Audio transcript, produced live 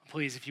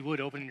Please, if you would,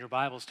 open your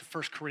Bibles to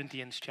 1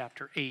 Corinthians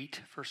chapter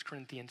 8, 1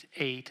 Corinthians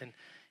 8. And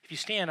if you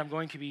stand, I'm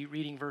going to be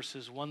reading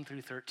verses 1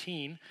 through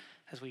 13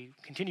 as we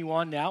continue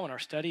on now in our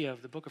study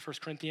of the book of 1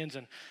 Corinthians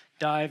and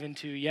dive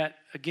into yet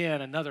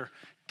again another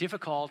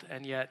difficult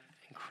and yet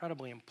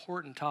incredibly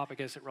important topic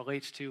as it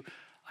relates to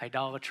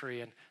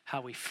idolatry and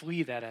how we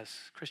flee that as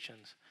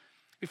Christians.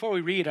 Before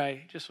we read,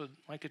 I just would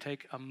like to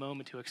take a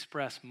moment to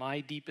express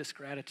my deepest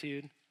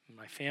gratitude,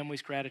 my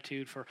family's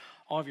gratitude for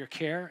all of your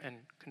care and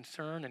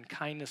concern and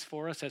kindness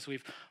for us as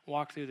we've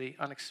walked through the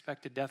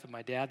unexpected death of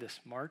my dad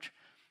this March.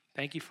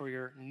 Thank you for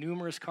your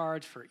numerous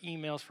cards, for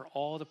emails, for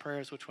all the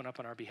prayers which went up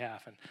on our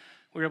behalf. And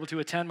we were able to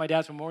attend my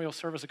dad's memorial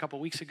service a couple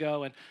weeks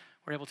ago, and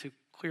we're able to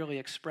clearly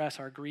express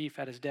our grief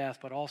at his death,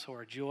 but also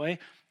our joy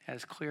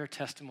as clear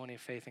testimony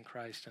of faith in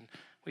Christ. And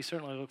we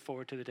certainly look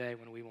forward to the day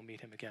when we will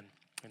meet him again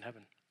in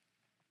heaven.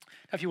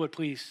 Now, if you would,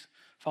 please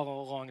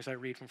follow along as I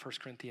read from 1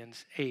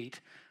 Corinthians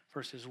 8,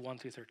 verses 1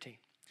 through 13.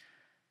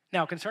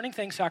 Now, concerning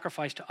things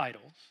sacrificed to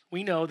idols,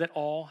 we know that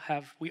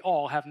we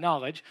all have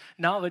knowledge.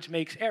 Knowledge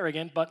makes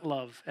arrogant, but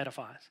love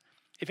edifies.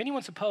 If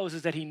anyone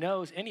supposes that he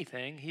knows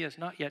anything, he has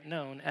not yet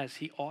known as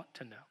he ought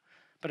to know.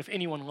 But if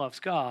anyone loves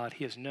God,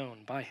 he is known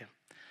by him.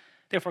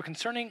 Therefore,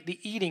 concerning the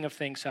eating of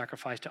things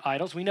sacrificed to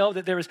idols, we know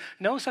that there is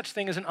no such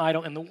thing as an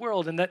idol in the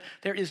world, and that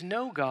there is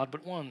no God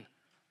but one.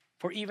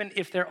 For even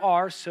if there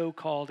are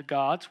so-called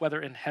gods,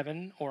 whether in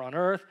heaven or on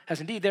earth,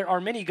 as indeed there are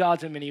many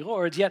gods and many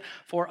lords, yet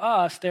for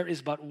us there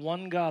is but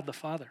one God, the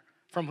Father,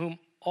 from whom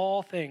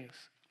are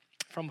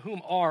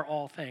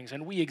all things,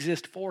 and we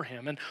exist for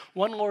him, and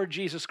one Lord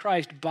Jesus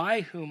Christ,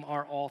 by whom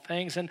are all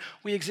things, and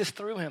we exist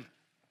through him.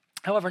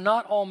 However,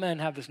 not all men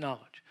have this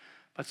knowledge,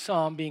 but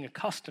some, being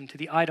accustomed to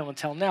the idol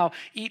until now,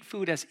 eat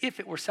food as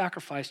if it were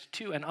sacrificed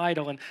to an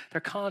idol, and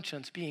their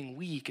conscience, being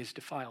weak, is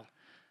defiled.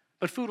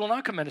 But food will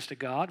not commend us to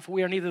God, for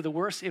we are neither the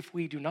worse if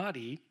we do not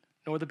eat,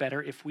 nor the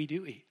better if we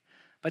do eat.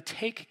 But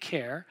take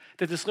care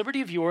that this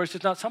liberty of yours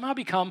does not somehow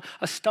become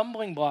a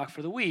stumbling block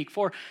for the weak.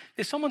 For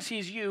if someone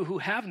sees you who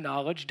have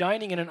knowledge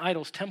dining in an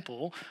idol's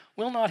temple,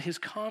 will not his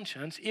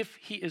conscience, if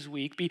he is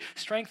weak, be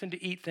strengthened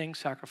to eat things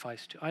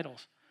sacrificed to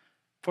idols?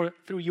 For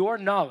through your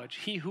knowledge,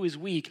 he who is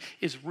weak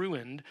is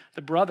ruined,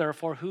 the brother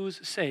for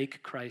whose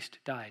sake Christ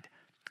died.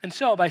 And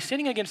so, by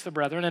sinning against the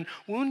brethren and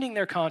wounding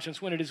their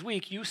conscience when it is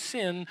weak, you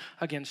sin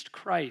against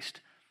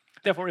Christ.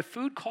 Therefore, if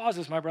food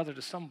causes my brother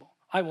to stumble,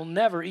 I will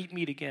never eat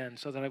meat again,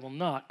 so that I will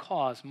not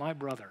cause my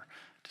brother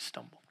to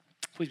stumble.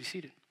 Please be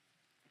seated.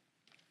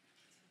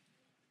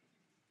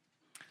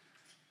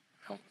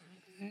 Well,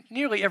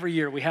 nearly every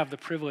year, we have the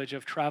privilege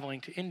of traveling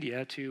to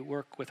India to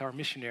work with our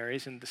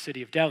missionaries in the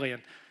city of Delhi.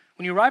 And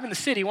when you arrive in the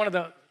city, one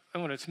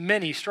of its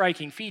many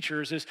striking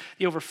features is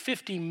the over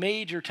 50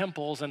 major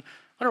temples and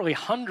literally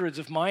hundreds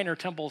of minor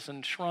temples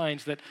and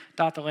shrines that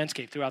dot the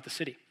landscape throughout the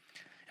city.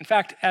 In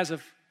fact, as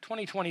of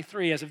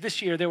 2023, as of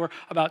this year, there were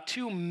about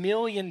 2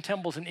 million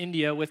temples in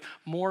India, with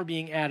more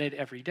being added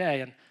every day.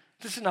 And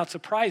this is not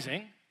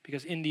surprising,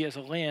 because India is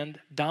a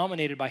land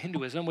dominated by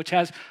Hinduism, which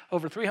has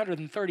over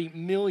 330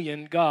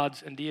 million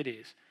gods and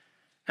deities.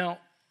 Now,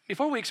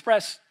 before we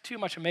express too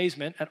much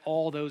amazement at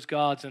all those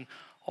gods and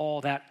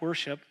all that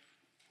worship,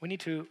 we need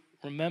to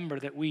remember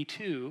that we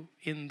too,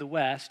 in the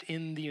West,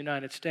 in the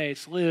United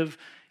States, live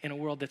in a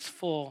world that's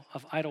full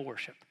of idol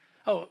worship.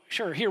 Oh,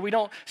 sure, here we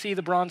don't see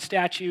the bronze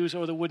statues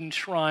or the wooden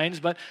shrines,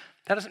 but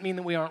that doesn't mean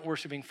that we aren't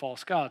worshiping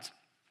false gods.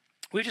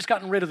 We've just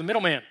gotten rid of the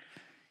middleman.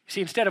 You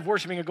see, instead of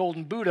worshiping a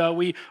golden Buddha,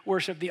 we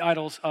worship the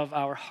idols of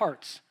our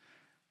hearts.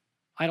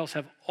 Idols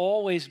have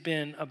always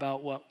been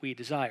about what we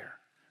desire,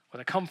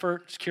 whether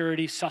comfort,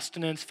 security,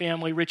 sustenance,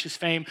 family, riches,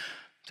 fame.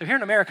 So here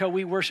in America,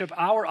 we worship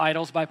our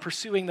idols by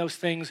pursuing those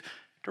things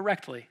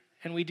directly,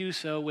 and we do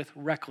so with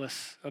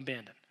reckless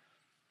abandon.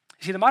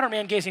 You see, the modern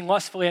man gazing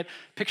lustfully at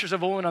pictures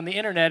of a woman on the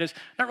internet is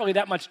not really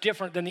that much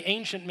different than the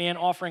ancient man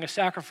offering a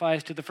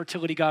sacrifice to the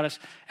fertility goddess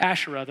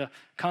Asherah, the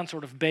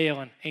consort of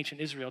Baal in ancient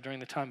Israel during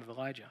the time of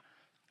Elijah.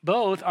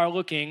 Both are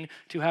looking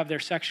to have their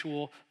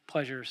sexual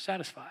pleasures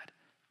satisfied.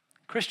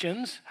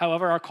 Christians,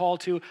 however, are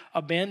called to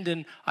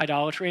abandon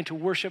idolatry and to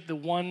worship the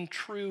one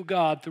true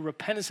God through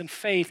repentance and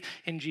faith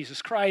in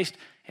Jesus Christ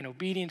and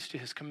obedience to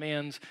his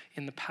commands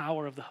in the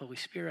power of the Holy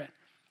Spirit.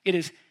 It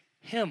is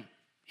him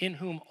in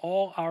whom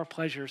all our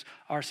pleasures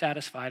are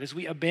satisfied as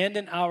we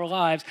abandon our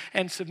lives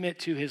and submit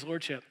to his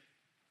lordship.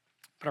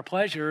 But our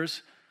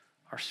pleasures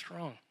are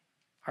strong.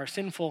 Our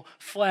sinful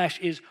flesh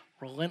is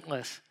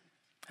relentless,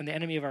 and the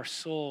enemy of our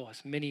soul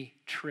has many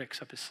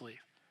tricks up his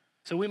sleeve.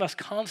 So we must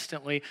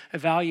constantly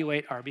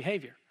evaluate our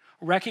behavior,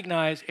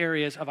 recognize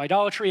areas of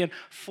idolatry, and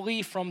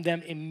flee from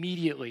them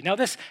immediately. Now,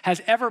 this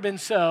has ever been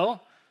so,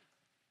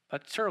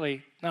 but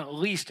certainly not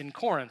least in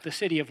Corinth, the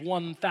city of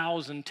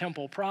 1,000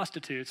 temple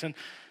prostitutes. And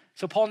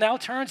so Paul now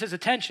turns his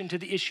attention to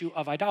the issue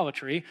of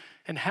idolatry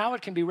and how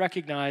it can be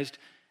recognized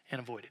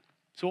and avoided.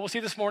 So what we'll see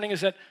this morning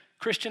is that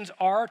Christians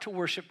are to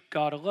worship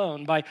God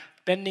alone by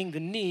bending the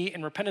knee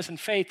in repentance and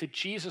faith to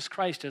Jesus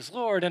Christ as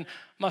Lord, and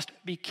must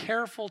be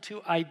careful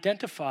to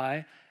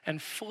identify and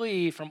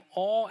flee from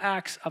all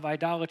acts of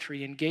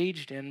idolatry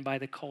engaged in by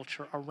the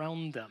culture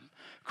around them.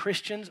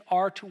 Christians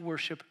are to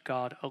worship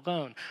God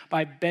alone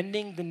by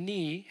bending the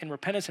knee in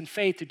repentance and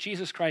faith to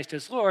Jesus Christ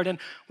as Lord, and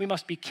we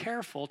must be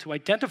careful to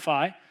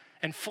identify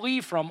and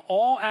flee from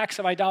all acts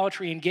of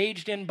idolatry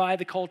engaged in by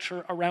the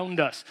culture around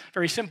us.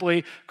 Very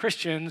simply,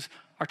 Christians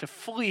are to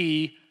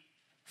flee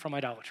from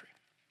idolatry.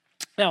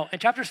 Now, in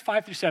chapters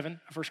 5 through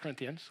 7 of 1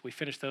 Corinthians, we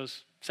finished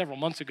those several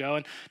months ago,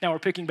 and now we're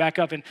picking back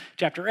up in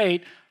chapter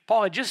 8.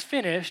 Paul had just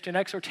finished an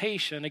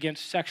exhortation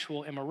against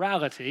sexual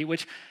immorality,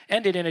 which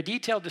ended in a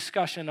detailed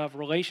discussion of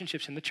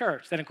relationships in the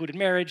church. That included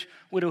marriage,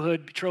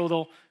 widowhood,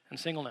 betrothal, and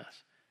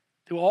singleness.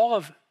 Through all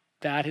of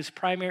that, his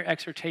primary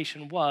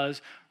exhortation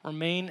was,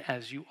 remain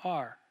as you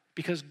are,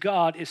 because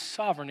God is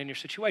sovereign in your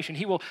situation.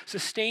 He will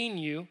sustain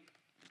you.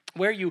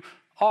 Where you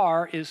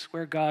are is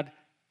where God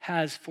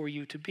has for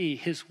you to be.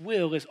 His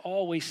will is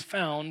always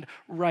found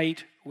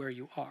right where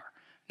you are.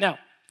 Now,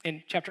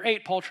 in chapter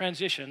 8, Paul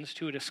transitions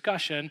to a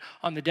discussion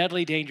on the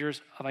deadly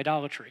dangers of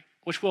idolatry,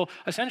 which will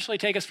essentially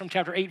take us from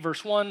chapter 8,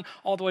 verse 1,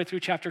 all the way through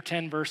chapter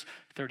 10, verse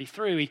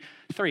 33.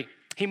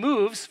 He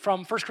moves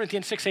from 1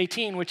 Corinthians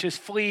 6:18, which is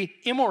flee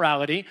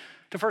immorality,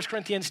 to 1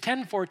 Corinthians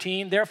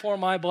 10:14, therefore,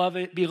 my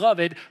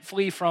beloved,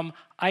 flee from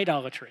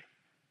idolatry.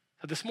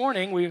 So this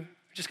morning, we're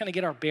just going to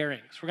get our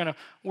bearings. We're going to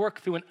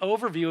work through an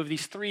overview of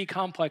these three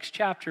complex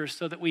chapters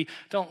so that we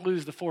don't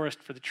lose the forest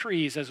for the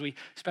trees as we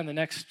spend the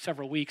next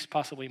several weeks,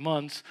 possibly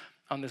months,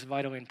 on this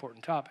vitally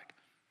important topic.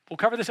 We'll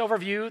cover this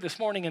overview this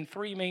morning in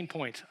three main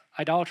points: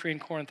 idolatry in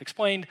Corinth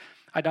explained,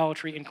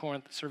 idolatry in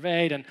Corinth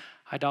surveyed, and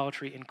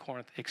idolatry in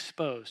Corinth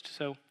exposed.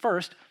 So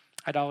first,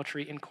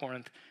 idolatry in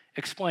Corinth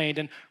explained.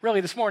 And really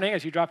this morning,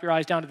 as you drop your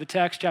eyes down to the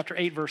text, chapter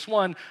 8, verse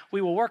 1,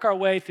 we will work our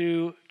way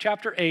through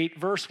chapter 8,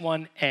 verse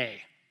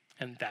 1a.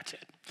 And that's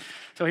it.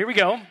 So here we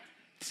go.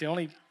 It's the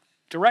only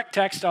direct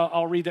text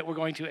I'll read that we're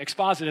going to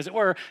exposit, as it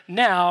were,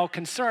 now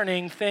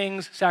concerning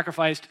things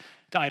sacrificed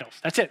to idols.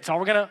 That's it. That's all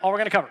we're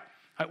gonna cover.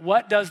 All right,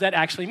 what does that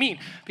actually mean?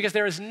 Because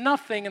there is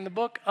nothing in the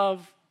book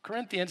of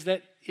Corinthians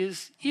that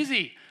is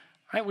easy.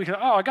 Right? We go,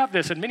 I got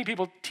this. And many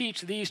people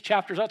teach these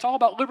chapters. It's all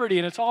about liberty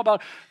and it's all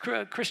about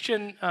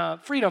Christian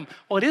freedom.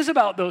 Well, it is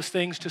about those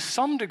things to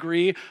some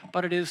degree,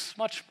 but it is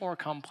much more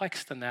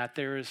complex than that.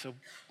 There is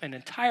an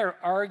entire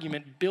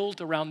argument built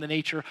around the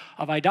nature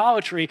of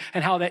idolatry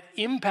and how that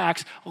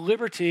impacts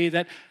liberty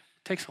that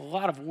takes a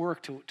lot of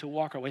work to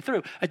walk our way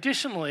through.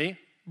 Additionally,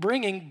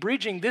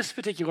 bridging this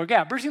particular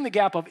gap, bridging the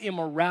gap of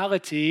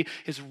immorality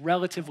is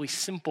relatively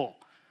simple.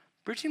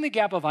 Bridging the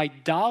gap of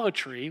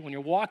idolatry, when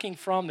you're walking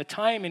from the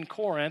time in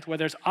Corinth where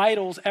there's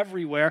idols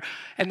everywhere,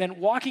 and then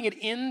walking it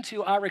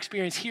into our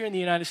experience here in the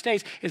United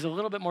States is a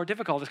little bit more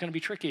difficult. It's going to be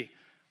tricky.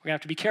 We're going to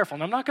have to be careful.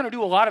 And I'm not going to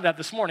do a lot of that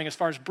this morning as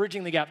far as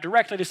bridging the gap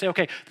directly to say,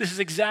 okay, this is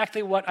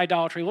exactly what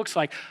idolatry looks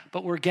like,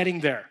 but we're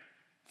getting there.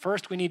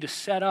 First, we need to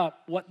set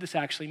up what this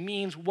actually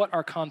means, what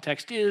our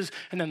context is,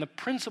 and then the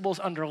principles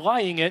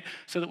underlying it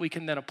so that we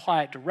can then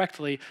apply it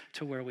directly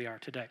to where we are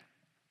today.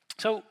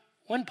 So,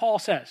 when Paul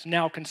says,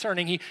 now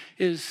concerning,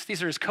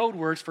 these are his code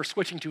words for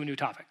switching to a new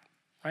topic,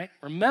 right?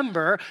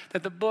 Remember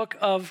that the book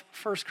of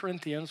 1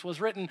 Corinthians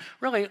was written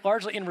really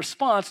largely in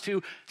response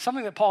to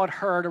something that Paul had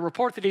heard, a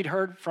report that he'd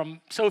heard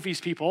from Sophie's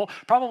people,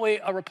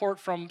 probably a report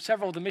from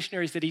several of the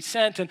missionaries that he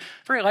sent, and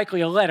very likely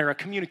a letter, a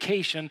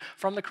communication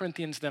from the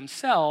Corinthians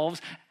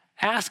themselves,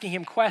 asking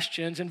him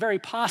questions and very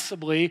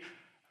possibly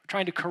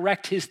trying to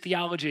correct his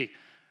theology,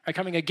 right?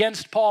 Coming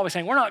against Paul by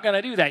saying, we're not going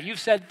to do that. You've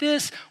said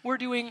this, we're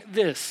doing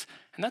this.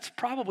 And that's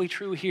probably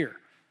true here,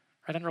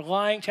 right?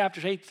 Underlying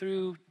chapters 8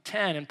 through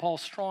 10 in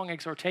Paul's strong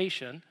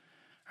exhortation,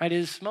 right,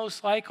 is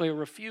most likely a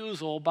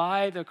refusal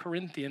by the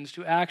Corinthians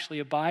to actually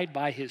abide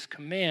by his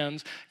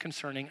commands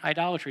concerning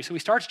idolatry. So he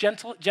starts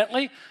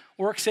gently,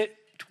 works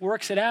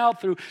it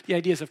out through the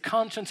ideas of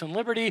conscience and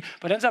liberty,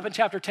 but ends up in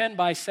chapter 10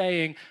 by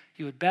saying,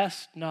 you would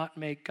best not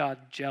make God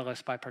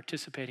jealous by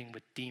participating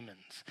with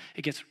demons.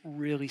 It gets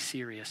really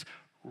serious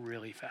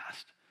really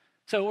fast.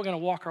 So we're going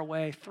to walk our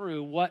way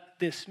through what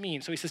this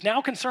means. So he says,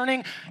 now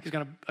concerning, he's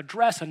going to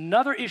address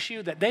another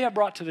issue that they have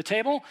brought to the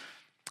table,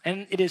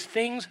 and it is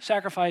things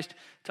sacrificed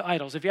to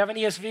idols. If you have an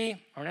ESV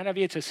or an NIV,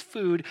 it says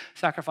food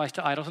sacrificed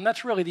to idols, and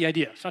that's really the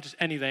idea. It's not just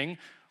anything.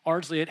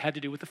 Largely, it had to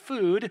do with the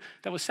food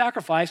that was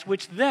sacrificed,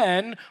 which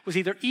then was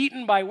either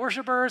eaten by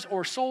worshipers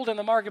or sold in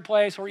the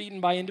marketplace or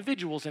eaten by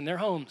individuals in their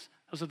homes.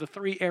 Those are the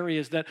three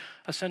areas that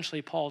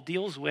essentially Paul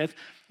deals with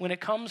when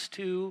it comes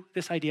to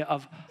this idea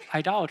of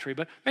idolatry.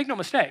 But make no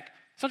mistake,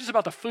 it's not just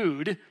about the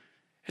food.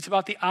 It's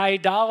about the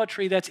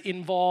idolatry that's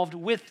involved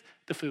with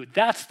the food.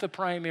 That's the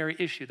primary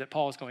issue that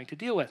Paul is going to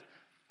deal with.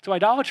 So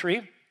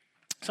idolatry,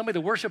 simply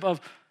the worship of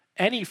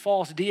any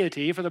false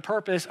deity for the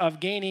purpose of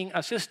gaining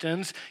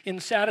assistance in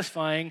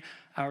satisfying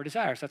our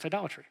desires. That's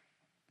idolatry.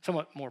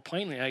 Somewhat more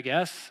plainly, I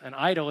guess, an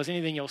idol is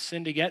anything you'll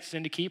sin to get,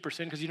 sin to keep, or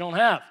sin because you don't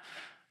have.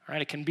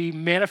 right? It can be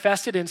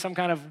manifested in some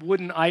kind of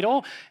wooden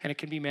idol, and it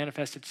can be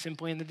manifested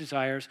simply in the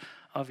desires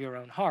of your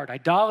own heart.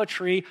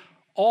 Idolatry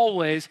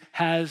always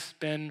has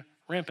been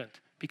rampant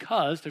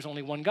because there's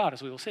only one God,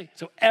 as we will see.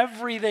 So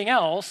everything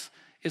else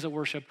is a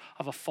worship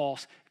of a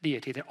false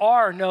deity. There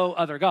are no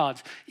other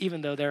gods,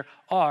 even though there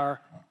are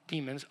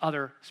demons,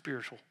 other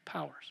spiritual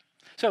powers.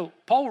 So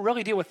Paul will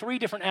really deal with three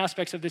different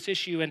aspects of this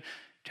issue in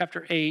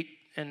chapter 8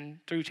 and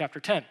through chapter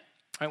 10.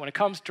 Right, when it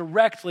comes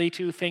directly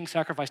to things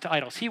sacrificed to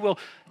idols. He will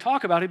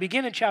talk about, he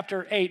begin in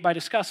chapter 8 by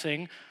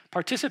discussing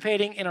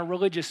participating in a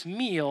religious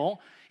meal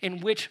in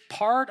which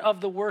part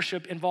of the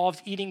worship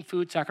involves eating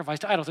food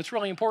sacrificed to idols. It's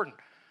really important.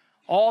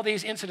 All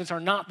these incidents are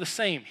not the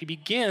same. He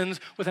begins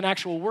with an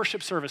actual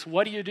worship service.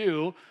 What do you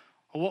do?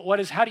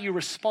 How do you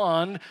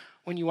respond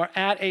when you are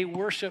at a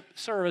worship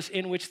service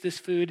in which this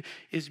food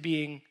is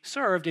being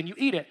served and you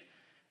eat it?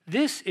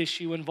 This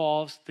issue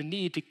involves the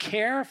need to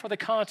care for the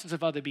conscience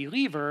of other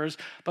believers,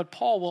 but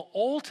Paul will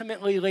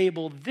ultimately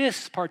label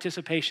this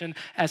participation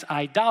as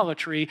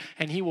idolatry,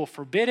 and he will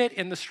forbid it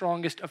in the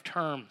strongest of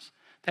terms.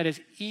 That is,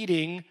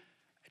 eating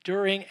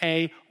during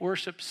a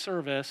worship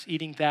service,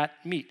 eating that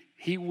meat.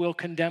 He will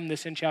condemn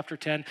this in chapter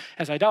 10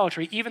 as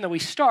idolatry, even though he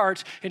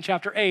starts in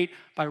chapter 8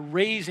 by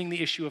raising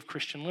the issue of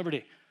Christian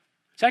liberty.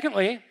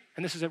 Secondly,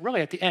 and this is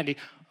really at the end,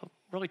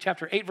 really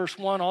chapter 8, verse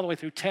 1, all the way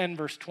through 10,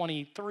 verse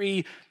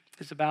 23,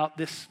 is about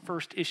this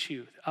first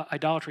issue,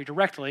 idolatry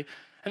directly.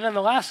 And then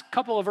the last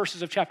couple of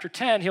verses of chapter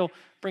 10, he'll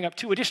bring up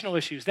two additional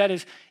issues. That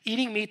is,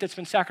 eating meat that's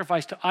been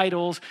sacrificed to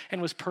idols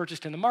and was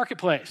purchased in the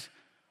marketplace.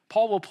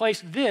 Paul will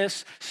place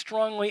this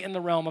strongly in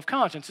the realm of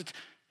conscience. It's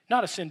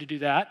not a sin to do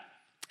that.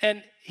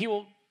 And he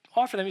will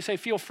offer them, he say,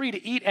 feel free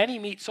to eat any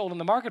meat sold in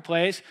the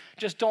marketplace,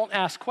 just don't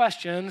ask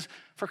questions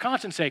for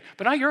conscience sake.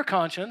 But not your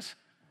conscience,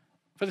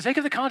 for the sake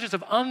of the conscience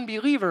of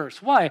unbelievers.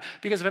 Why?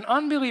 Because if an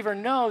unbeliever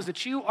knows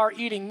that you are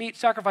eating meat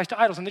sacrificed to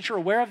idols and that you're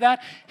aware of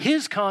that,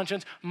 his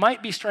conscience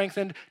might be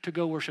strengthened to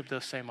go worship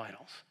those same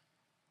idols.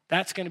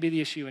 That's going to be the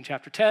issue in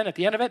chapter 10 at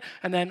the end of it.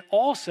 And then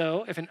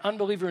also, if an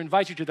unbeliever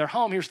invites you to their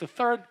home, here's the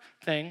third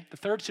thing, the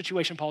third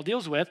situation Paul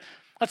deals with.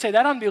 Let's say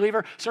that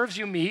unbeliever serves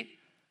you meat,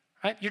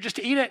 right? You're just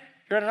to eat it.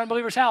 You're at an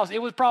unbeliever's house.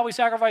 It was probably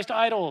sacrificed to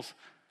idols.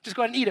 Just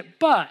go ahead and eat it.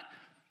 But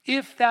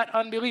if that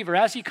unbeliever,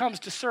 as he comes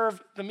to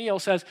serve the meal,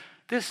 says,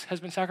 this has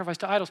been sacrificed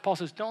to idols, Paul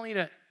says, don't eat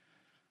it.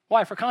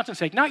 Why? For conscience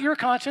sake. Not your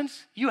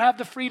conscience. You have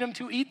the freedom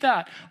to eat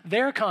that.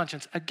 Their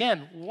conscience.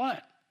 Again,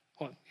 what?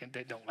 Well,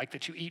 they don't like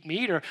that you eat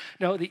meat. Or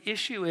no, the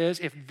issue is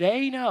if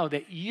they know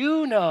that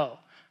you know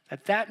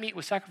that that meat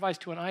was sacrificed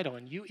to an idol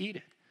and you eat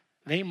it,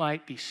 they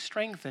might be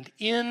strengthened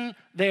in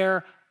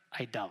their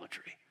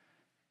idolatry.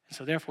 And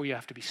so therefore you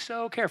have to be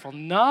so careful,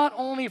 not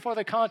only for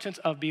the conscience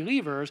of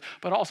believers,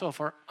 but also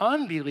for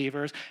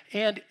unbelievers.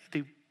 And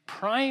the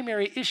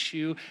primary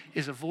issue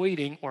is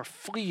avoiding or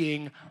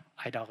fleeing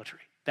idolatry.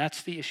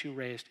 That's the issue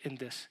raised in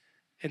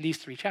these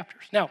three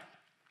chapters. Now,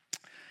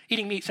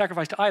 eating meat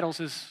sacrificed to idols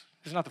is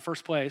not the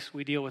first place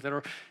we deal with it,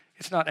 or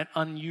it's not an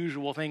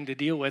unusual thing to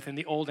deal with in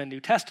the Old and New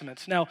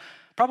Testaments. Now,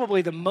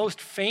 probably the most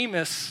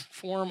famous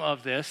form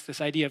of this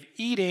idea of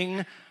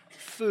eating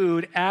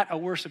food at a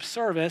worship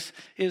service,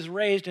 is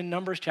raised in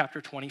Numbers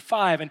chapter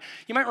 25. And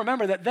you might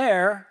remember that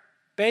there,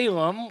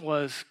 Balaam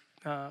was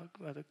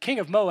the king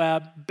of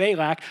Moab,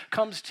 Balak,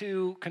 comes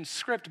to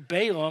conscript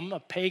Balaam, a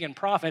pagan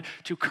prophet,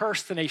 to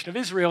curse the nation of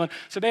Israel. And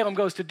so Balaam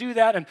goes to do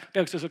that, and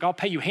Balak says, look, I'll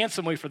pay you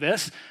handsomely for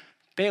this.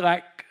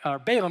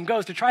 Balaam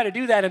goes to try to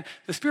do that, and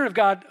the Spirit of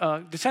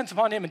God descends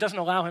upon him and doesn't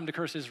allow him to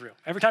curse Israel.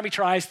 Every time he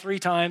tries 3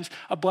 times,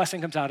 a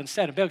blessing comes out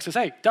instead. And Balak says,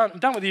 hey, I'm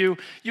done with you.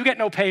 You get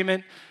no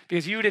payment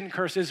because you didn't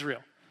curse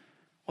Israel.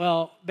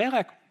 Well,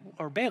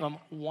 Balaam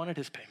wanted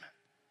his payment.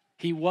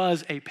 He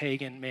was a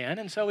pagan man,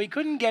 and so he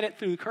couldn't get it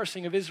through the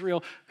cursing of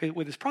Israel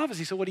with his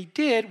prophecy. So what he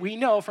did, we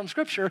know from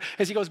Scripture,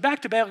 is he goes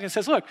back to Balak and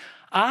says, look,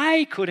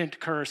 I couldn't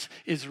curse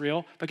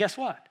Israel, but guess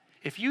what?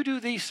 If you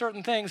do these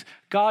certain things,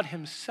 God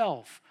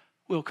himself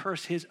will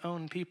curse his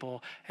own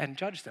people and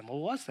judge them. Well,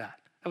 what was that?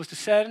 That was to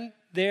send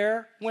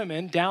their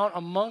women down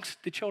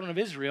amongst the children of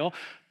Israel,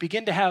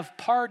 begin to have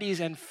parties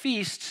and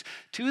feasts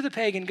to the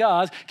pagan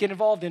gods, get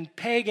involved in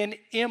pagan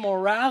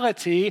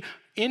immorality,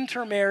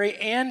 intermarry,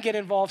 and get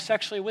involved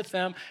sexually with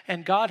them,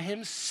 and God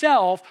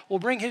himself will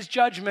bring his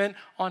judgment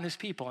on his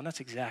people. And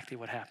that's exactly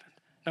what happened.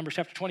 Numbers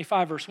chapter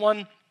 25, verse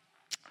 1.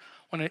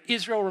 When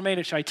Israel remained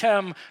at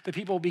Shittim, the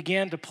people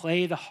began to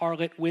play the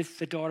harlot with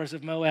the daughters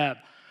of Moab.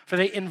 For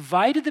they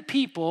invited the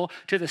people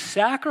to the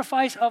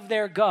sacrifice of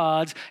their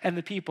gods, and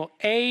the people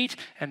ate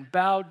and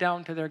bowed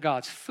down to their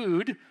gods.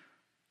 Food,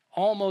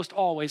 almost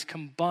always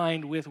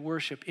combined with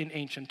worship in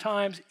ancient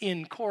times,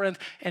 in Corinth,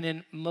 and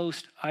in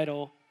most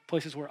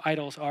places where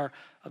idols are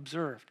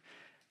observed.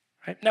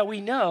 Right? Now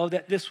we know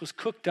that this was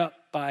cooked up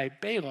by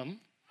Balaam.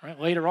 Right?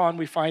 Later on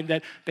we find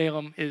that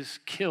Balaam is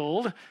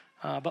killed,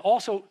 but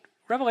also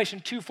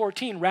Revelation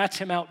 2:14 rats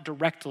him out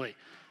directly.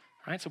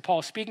 Right? So Paul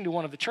is speaking to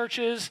one of the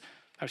churches,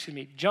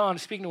 John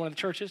is speaking to one of the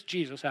churches,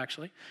 Jesus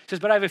actually, says,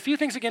 but I have a few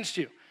things against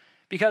you,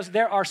 because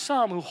there are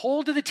some who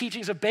hold to the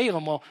teachings of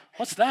Balaam. Well,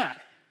 what's that?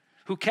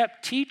 who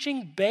kept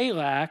teaching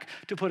Balak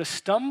to put a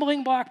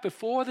stumbling block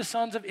before the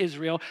sons of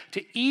Israel,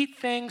 to eat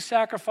things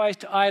sacrificed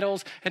to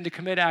idols and to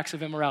commit acts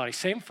of immorality.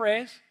 Same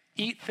phrase,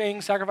 eat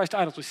things sacrificed to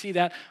idols. We see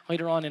that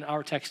later on in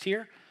our text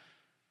here.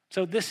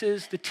 So this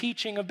is the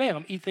teaching of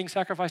Balaam, eat things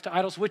sacrificed to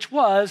idols, which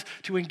was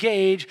to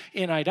engage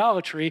in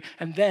idolatry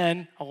and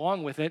then,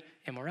 along with it,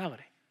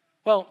 immorality.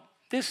 Well,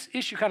 this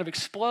issue kind of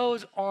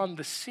explodes on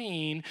the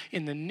scene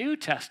in the New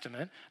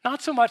Testament,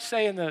 not so much,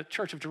 say, in the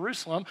Church of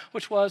Jerusalem,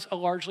 which was a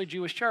largely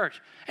Jewish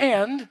church.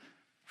 And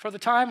for the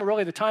time, or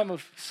really the time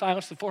of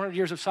silence, the 400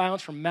 years of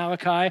silence from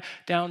Malachi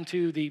down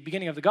to the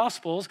beginning of the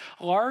Gospels,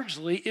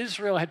 largely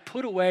Israel had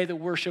put away the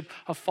worship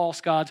of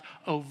false gods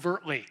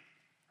overtly.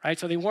 Right?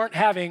 So they weren't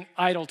having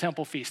idol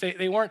temple feasts.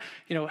 They weren't,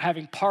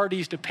 having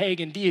parties to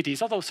pagan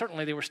deities, although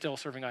certainly they were still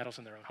serving idols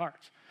in their own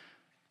hearts.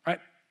 Right?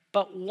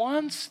 But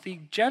once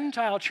the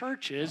Gentile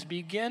churches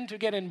begin to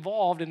get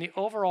involved in the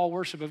overall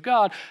worship of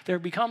God, there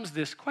becomes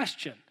this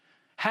question.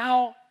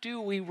 How do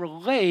we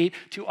relate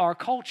to our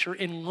culture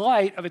in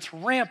light of its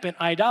rampant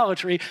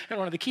idolatry? And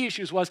one of the key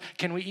issues was,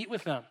 can we eat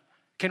with them?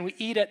 Can we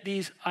eat at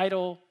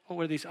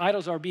where these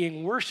idols are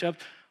being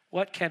worshiped?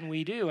 What can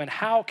we do? And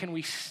how can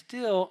we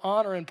still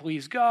honor and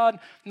please God,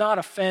 not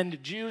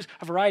offend Jews?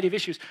 A variety of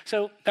issues.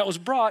 So that was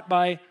brought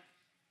by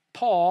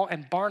Paul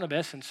and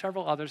Barnabas and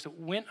several others that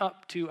went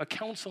up to a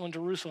council in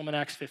Jerusalem in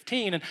Acts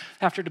 15. And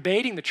after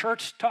debating, the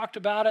church talked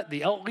about it,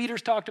 the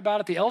leaders talked about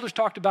it, the elders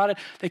talked about it.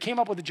 They came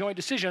up with a joint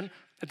decision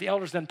that the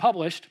elders then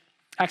published,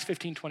 Acts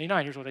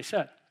 15:29. Here's what they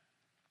said: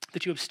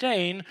 that you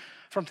abstain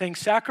from things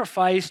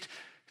sacrificed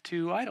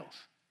to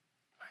idols.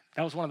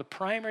 That was one of the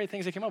primary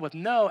things they came up with.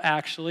 No,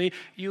 actually,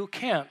 you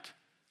can't.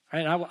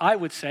 Right? And I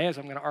would say, as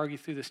I'm going to argue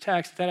through this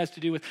text, that has to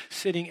do with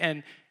sitting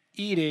and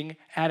eating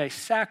at a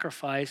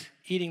sacrifice,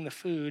 eating the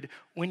food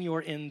when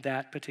you're in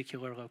that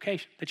particular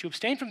location. That you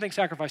abstain from things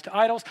sacrificed to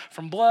idols,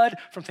 from blood,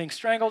 from things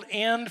strangled,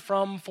 and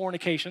from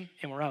fornication,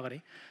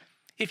 immorality.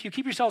 If you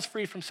keep yourselves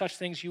free from such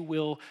things, you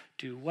will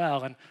do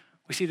well. And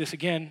we see this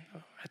again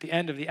at the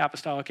end of the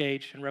apostolic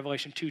age in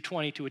Revelation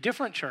 2:20 to a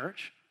different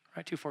church.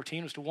 Right,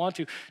 2:14 was to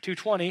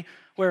 2:20,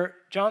 where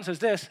John says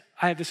this,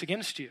 I have this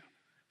against you.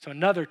 So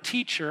another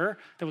teacher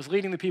that was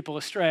leading the people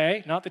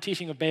astray, not the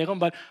teaching of Balaam,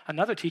 but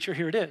another teacher,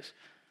 here it is,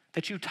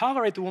 that you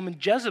tolerate the woman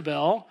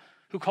Jezebel,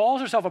 who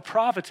calls herself a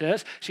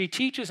prophetess. She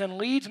teaches and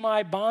leads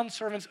my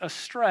bondservants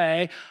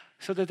astray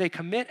so that they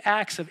commit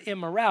acts of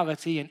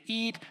immorality and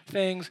eat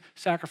things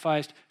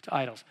sacrificed to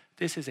idols.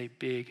 This is a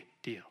big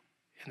deal.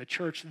 And the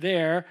church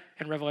there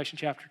in Revelation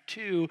chapter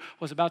 2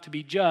 was about to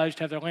be judged,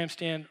 have their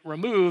lampstand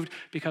removed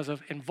because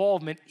of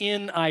involvement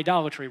in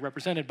idolatry,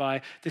 represented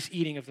by this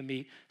eating of the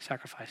meat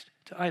sacrificed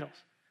to idols.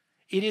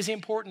 It is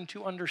important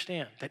to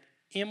understand that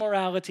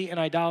immorality and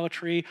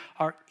idolatry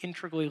are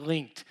integrally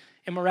linked.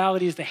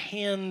 Immorality is the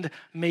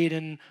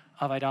handmaiden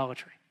of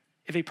idolatry.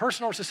 If a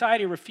person or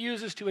society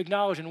refuses to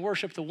acknowledge and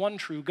worship the one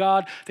true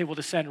God, they will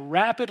descend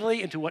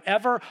rapidly into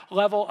whatever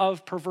level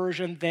of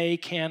perversion they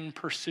can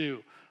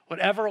pursue.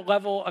 Whatever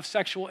level of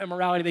sexual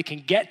immorality they can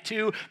get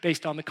to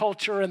based on the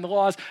culture and the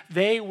laws,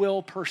 they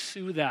will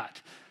pursue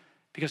that.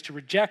 Because to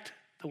reject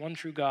the one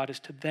true God is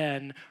to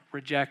then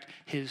reject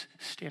his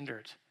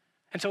standards.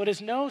 And so it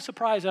is no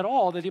surprise at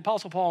all that the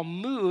Apostle Paul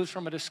moves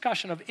from a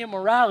discussion of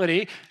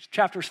immorality,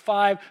 chapters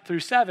 5 through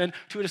 7,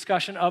 to a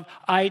discussion of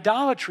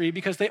idolatry,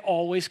 because they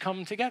always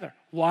come together.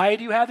 Why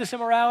do you have this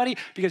immorality?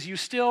 Because you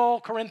still,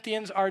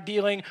 Corinthians, are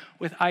dealing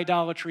with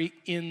idolatry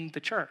in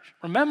the church.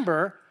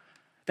 Remember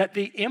that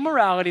the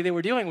immorality they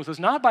were dealing with was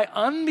not by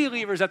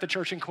unbelievers at the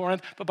church in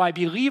Corinth, but by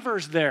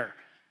believers there.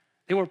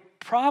 They were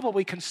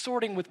probably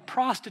consorting with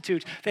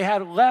prostitutes. They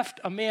had left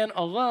a man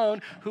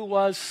alone who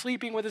was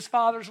sleeping with his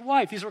father's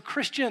wife. These were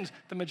Christians,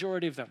 the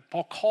majority of them.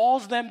 Paul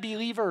calls them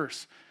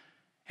believers.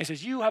 He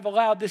says, you have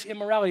allowed this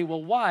immorality.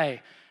 Well,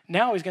 why?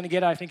 Now he's going to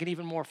get, I think, an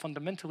even more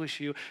fundamental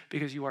issue,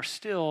 because you are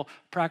still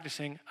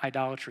practicing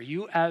idolatry.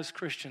 You as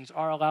Christians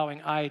are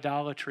allowing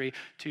idolatry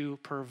to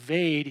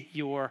pervade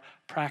your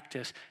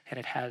practice, and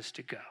it has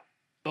to go.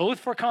 Both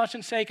for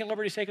conscience sake and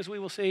liberty's sake, as we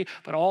will see,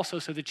 but also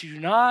so that you do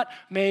not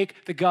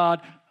make the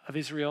God of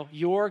Israel,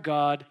 your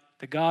God,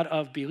 the God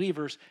of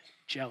believers,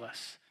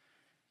 jealous.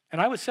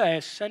 And I would say,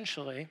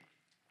 essentially,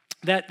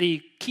 that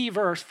the key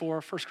verse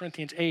for 1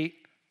 Corinthians 8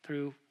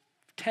 through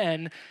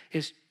 10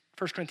 is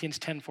 1 Corinthians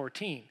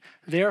 10:14.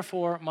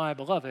 Therefore, my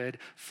beloved,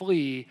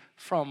 flee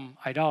from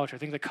idolatry. I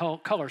think that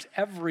colors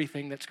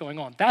everything that's going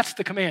on. That's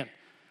the command.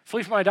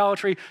 Flee from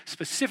idolatry,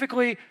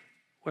 specifically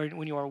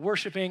when you are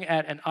worshiping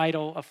at an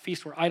idol, a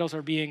feast where idols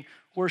are being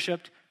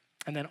worshiped,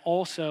 and then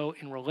also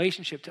in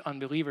relationship to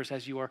unbelievers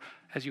as you are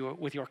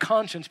with your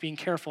conscience being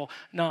careful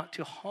not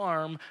to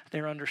harm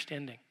their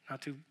understanding,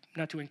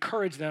 not to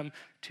encourage them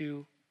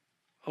to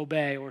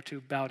obey or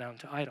to bow down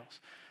to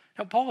idols.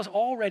 Now, Paul has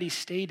already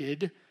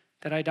stated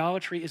that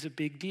idolatry is a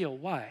big deal.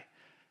 Why?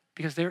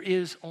 Because there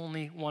is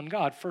only one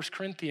God. 1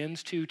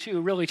 Corinthians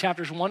 2:2, really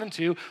chapters 1 and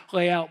 2,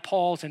 lay out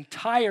Paul's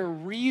entire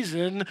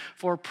reason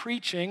for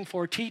preaching,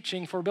 for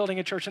teaching, for building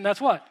a church. And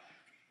that's what?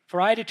 For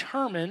I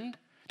determined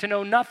to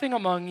know nothing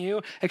among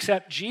you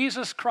except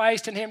Jesus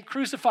Christ and him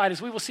crucified.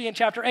 As we will see in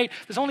chapter 8,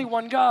 there's only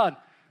one God.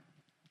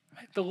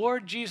 The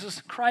Lord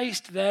Jesus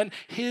Christ, then,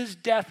 his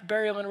death,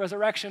 burial, and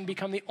resurrection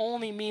become the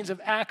only means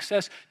of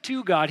access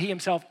to God. He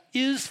himself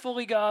is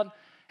fully God,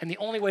 and the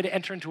only way to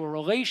enter into a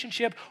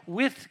relationship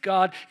with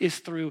God is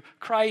through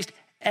Christ.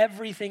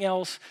 Everything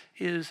else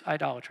is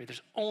idolatry.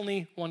 There's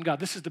only one God.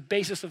 This is the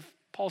basis of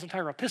Paul's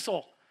entire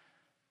epistle.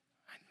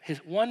 His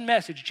one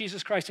message,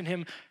 Jesus Christ and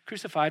him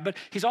crucified, but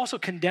he's also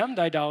condemned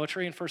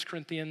idolatry in 1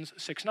 Corinthians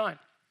 6:9.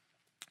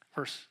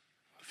 Verse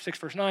 6,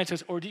 verse 9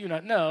 says, "Or do you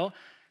not know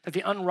that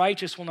the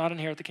unrighteous will not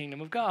inherit the kingdom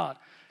of God?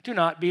 Do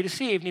not be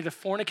deceived. Neither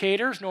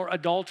fornicators, nor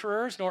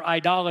adulterers, nor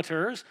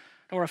idolaters,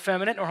 nor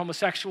effeminate, nor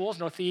homosexuals,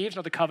 nor thieves,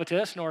 nor the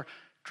covetous, nor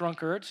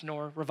drunkards,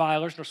 nor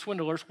revilers, nor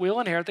swindlers will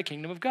inherit the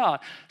kingdom of God.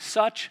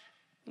 Such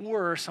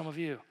were some of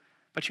you.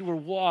 But you were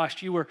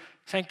washed, you were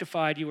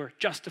sanctified, you were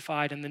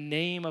justified in the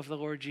name of the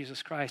Lord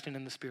Jesus Christ and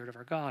in the Spirit of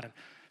our God." And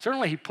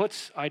certainly he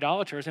puts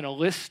idolaters in a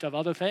list of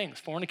other things,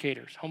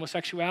 fornicators,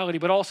 homosexuality,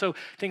 but also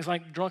things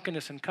like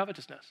drunkenness and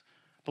covetousness.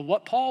 But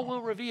what Paul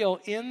will reveal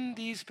in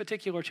these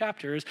particular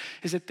chapters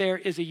is that there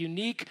is a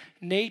unique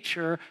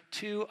nature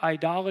to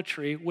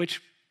idolatry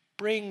which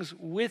brings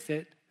with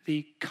it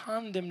the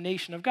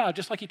condemnation of God.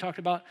 Just like he talked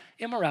about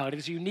immorality,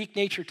 there's a unique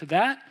nature to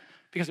that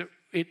because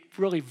it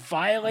really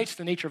violates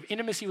the nature of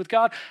intimacy with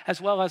God, as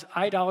well as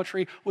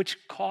idolatry,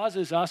 which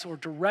causes us or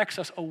directs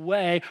us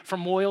away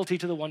from loyalty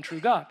to the one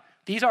true God.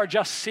 These are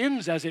just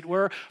sins, as it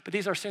were, but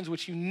these are sins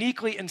which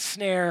uniquely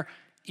ensnare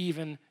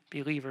even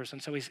believers.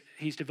 And so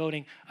he's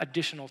devoting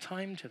additional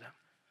time to them.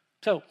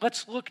 So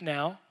let's look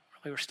now.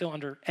 We're still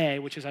under A,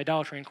 which is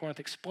idolatry in Corinth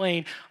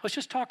explained. Let's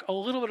just talk a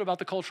little bit about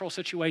the cultural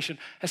situation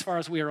as far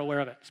as we are aware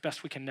of it, as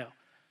best we can know.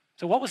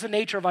 So what was the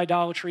nature of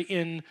idolatry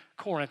in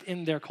Corinth,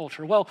 in their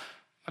culture? Well,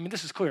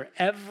 this is clear.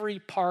 Every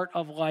part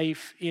of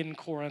life in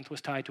Corinth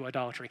was tied to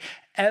idolatry.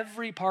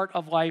 Every part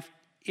of life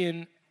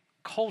in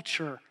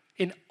culture,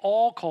 in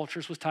all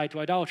cultures, was tied to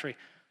idolatry.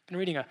 I've been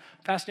reading a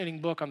fascinating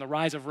book on the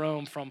rise of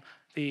Rome from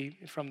the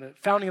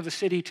founding of the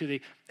city to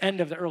the end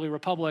of the early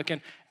republic,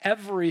 and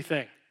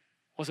everything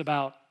was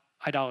about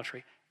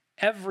idolatry.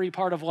 Every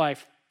part of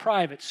life,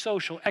 private,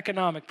 social,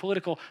 economic,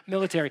 political,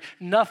 military,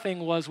 nothing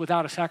was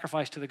without a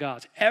sacrifice to the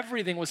gods.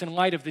 Everything was in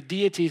light of the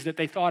deities that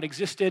they thought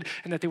existed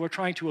and that they were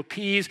trying to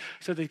appease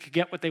so they could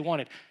get what they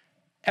wanted.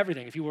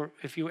 Everything. If you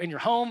were in your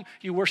home,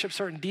 you worshiped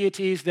certain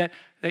deities that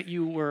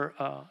you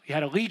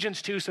had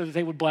allegiance to so that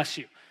they would bless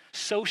you.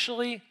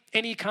 Socially,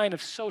 any kind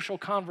of social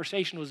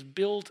conversation was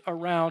built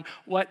around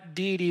what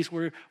deities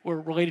were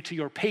related to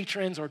your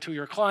patrons or to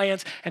your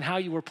clients and how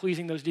you were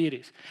pleasing those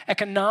deities.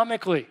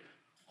 Economically,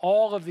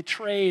 all of the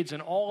trades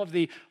and all of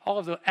the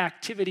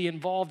activity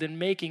involved in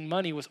making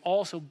money was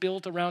also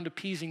built around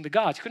appeasing the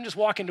gods. You couldn't just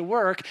walk into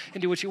work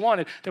and do what you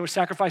wanted. There were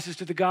sacrifices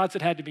to the gods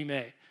that had to be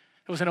made.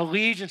 There was an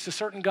allegiance to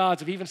certain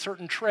gods of even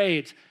certain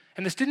trades.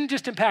 And this didn't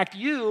just impact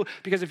you,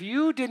 because if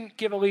you didn't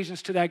give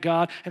allegiance to that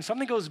God and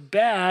something goes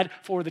bad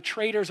for the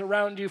traders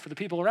around you, for the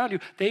people around you,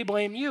 they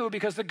blame you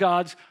because the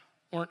gods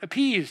weren't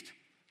appeased.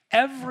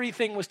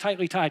 Everything was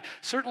tightly tied.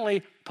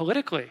 Certainly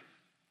politically.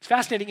 It's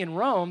fascinating, in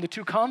Rome, the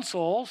two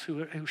consuls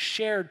who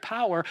shared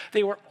power,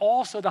 they were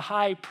also the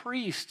high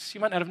priests. You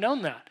might not have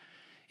known that.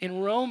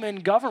 In Roman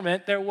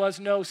government, there was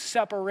no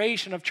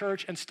separation of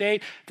church and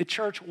state. The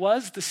church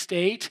was the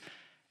state,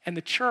 and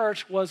the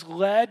church was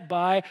led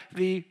by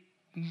the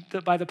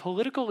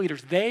political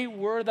leaders. They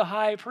were the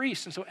high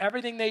priests, and so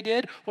everything they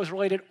did was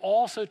related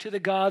also to the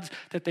gods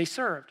that they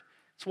served.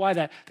 That's why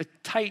the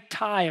tight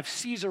tie of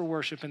Caesar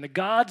worship and the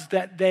gods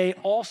that they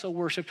also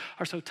worshiped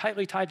are so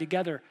tightly tied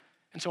together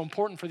and so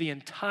important for the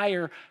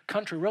entire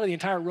country, really the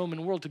entire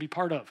Roman world to be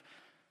part of.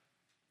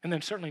 And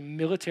then certainly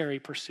military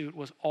pursuit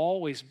was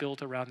always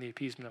built around the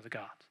appeasement of the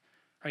gods.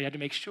 Right? You had to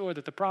make sure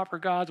that the proper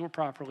gods were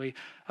properly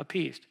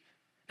appeased.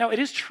 Now, it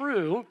is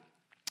true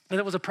that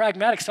there was a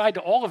pragmatic side to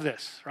all of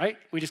this, right?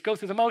 We just go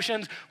through the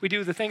motions, we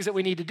do the things that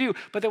we need to do,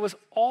 but there was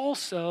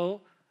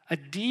also a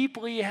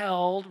deeply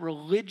held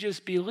religious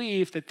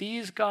belief that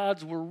these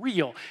gods were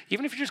real.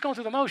 Even if you're just going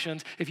through the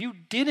motions, if you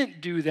didn't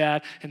do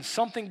that and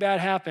something bad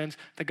happens,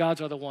 the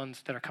gods are the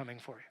ones that are coming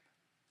for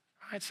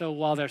you. Right? So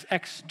while there's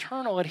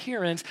external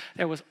adherence,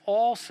 there was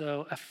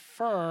also a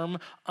firm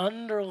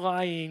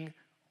underlying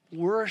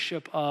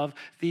worship of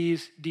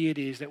these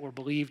deities that were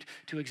believed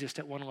to exist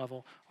at one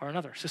level or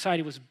another.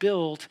 Society was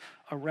built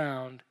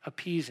around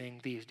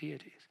appeasing these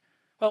deities.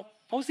 Well,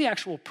 what was the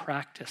actual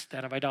practice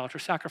then of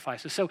idolatrous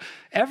sacrifices? So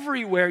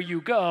everywhere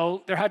you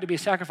go, there had to be a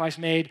sacrifice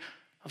made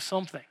of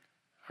something,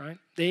 right?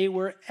 They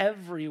were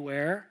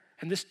everywhere,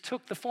 and this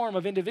took the form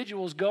of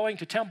individuals going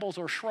to temples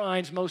or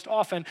shrines most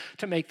often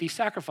to make these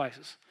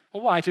sacrifices.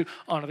 Well, why? To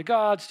honor the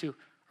gods, to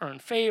earn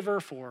favor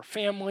for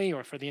family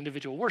or for the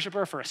individual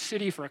worshiper, for a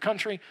city, for a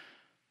country.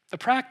 The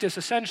practice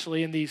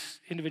essentially in these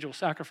individual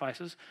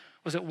sacrifices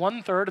was that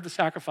 1/3 of the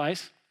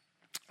sacrifice,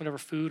 whatever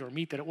food or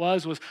meat that it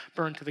was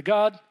burned to the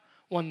god.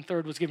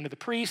 1/3 was given to the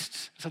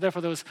priests. So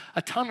therefore, there was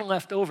a ton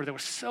left over. There were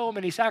so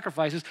many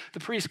sacrifices, the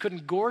priests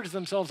couldn't gorge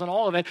themselves on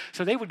all of it,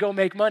 so they would go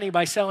make money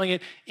by selling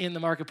it in the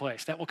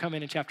marketplace. That will come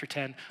in chapter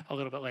 10 a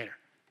little bit later.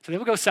 So they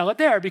would go sell it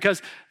there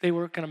because they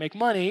were going to make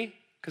money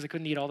because they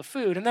couldn't eat all the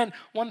food. And then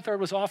 1/3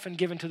 was often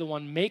given to the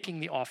one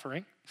making the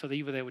offering. So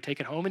either they would take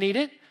it home and eat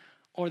it,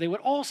 or they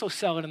would also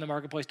sell it in the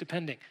marketplace,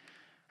 depending.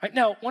 Right?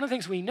 Now, one of the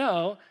things we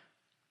know,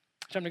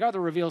 John MacArthur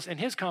reveals in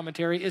his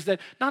commentary, is that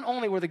not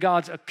only were the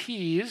gods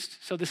appeased,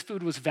 so this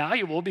food was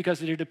valuable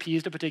because it had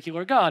appeased a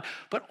particular god,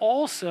 but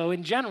also,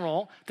 in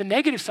general, the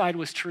negative side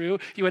was true.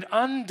 You had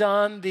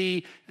undone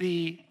the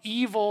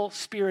evil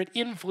spirit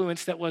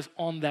influence that was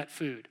on that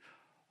food,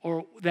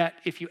 or that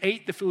if you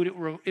ate the food,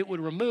 it would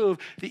remove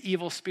the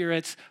evil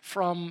spirits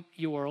from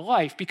your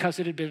life because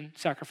it had been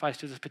sacrificed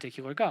to this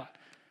particular god.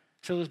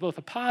 So there's both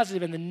a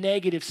positive and the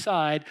negative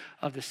side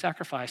of the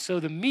sacrifice. So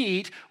the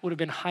meat would have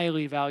been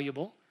highly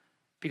valuable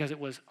because it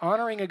was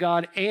honoring a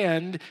god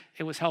and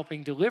it was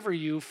helping deliver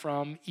you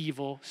from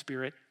evil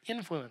spirit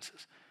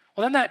influences.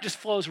 Well, then that just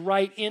flows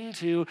right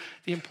into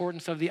the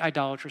importance of the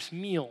idolatrous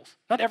meals.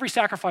 Not every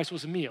sacrifice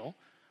was a meal,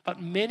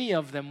 but many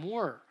of them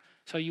were.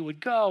 So you would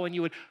go and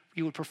you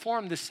would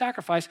perform this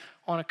sacrifice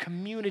on a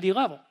community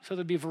level. So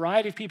there'd be a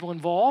variety of people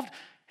involved,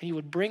 and you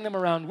would bring them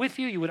around with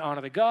you. You would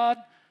honor the god.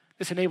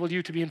 This enabled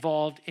you to be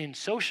involved in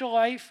social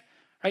life.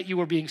 Right? You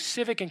were being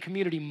civic and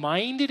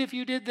community-minded if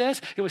you did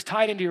this. It was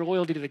tied into your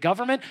loyalty to the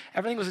government.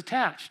 Everything was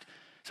attached.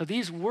 So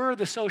these were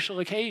the social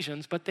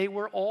occasions, but they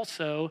were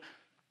also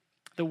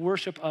the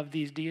worship of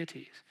these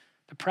deities.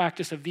 The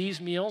practice of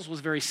these meals was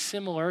very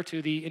similar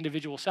to the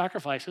individual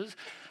sacrifices.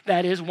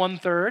 That is,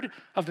 1/3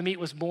 of the meat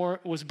was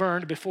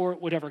burned before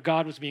whatever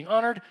god was being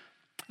honored.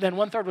 Then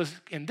 1/3 was,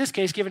 in this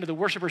case, given to the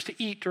worshipers to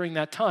eat during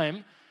that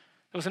time.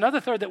 There was another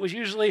third that was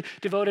usually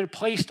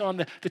placed on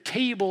the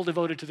table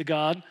devoted to the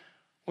god,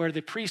 where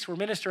the priests were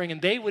ministering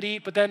and they would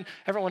eat, but then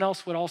everyone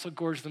else would also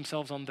gorge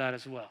themselves on that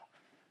as well.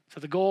 So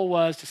the goal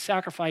was to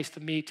sacrifice the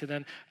meat to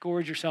then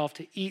gorge yourself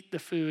to eat the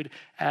food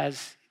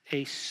as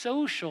a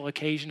social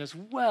occasion as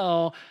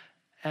well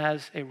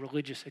as a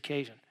religious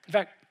occasion. In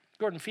fact,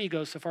 Gordon Fee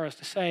goes so far as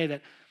to say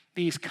that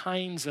these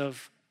kinds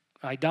of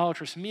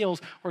idolatrous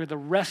meals were the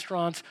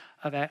restaurants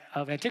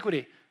of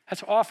antiquity.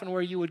 That's often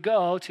where you would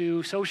go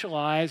to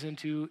socialize and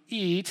to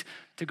eat,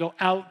 to go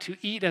out to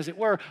eat, as it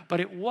were. But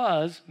it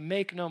was,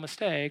 make no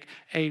mistake,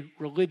 a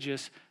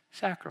religious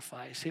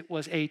sacrifice. It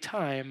was a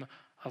time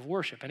of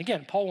worship. And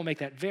again, Paul will make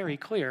that very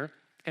clear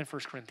in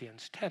 1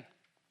 Corinthians 10.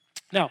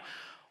 Now,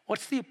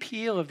 what's the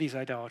appeal of these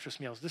idolatrous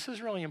meals? This is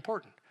really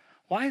important.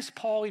 Why is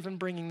Paul even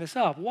bringing this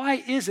up?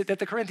 Why is it that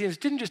the Corinthians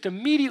didn't just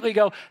immediately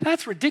go,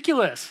 that's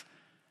ridiculous.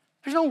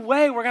 There's no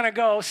way we're going to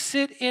go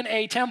sit in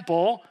a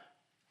temple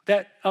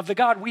of the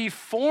God we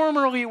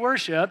formerly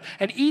worshiped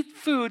and eat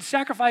food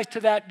sacrificed to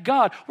that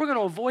God. We're going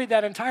to avoid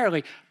that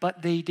entirely.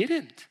 But they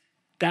didn't.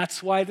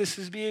 That's why this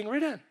is being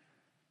written.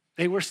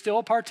 They were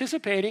still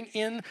participating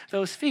in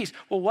those feasts.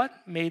 Well,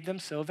 what made them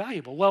so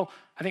valuable? Well,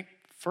 I think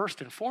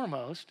first and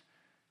foremost,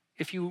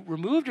 if you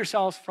removed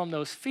yourselves from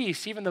those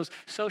feasts, even those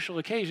social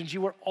occasions,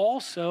 you were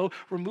also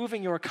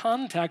removing your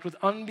contact with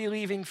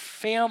unbelieving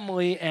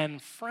family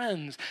and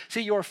friends.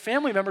 See, your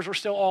family members were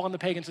still all in the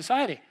pagan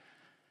society.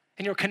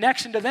 And your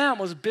connection to them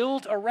was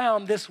built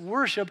around this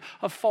worship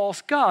of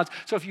false gods.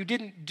 So if you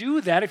didn't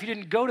do that, if you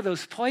didn't go to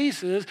those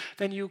places,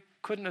 then you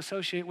couldn't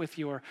associate with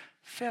your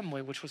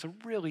family, which was a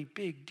really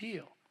big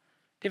deal.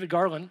 David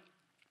Garland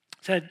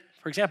said,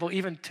 for example,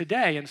 even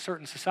today in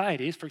certain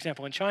societies, for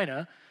example in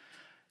China,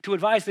 to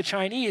advise the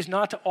Chinese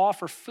not to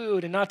offer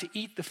food and not to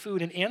eat the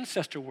food in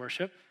ancestor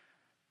worship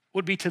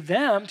would be to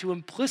them to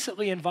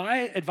implicitly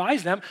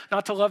advise them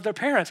not to love their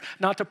parents,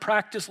 not to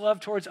practice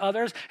love towards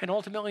others, and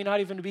ultimately not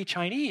even to be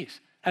Chinese.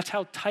 That's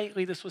how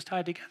tightly this was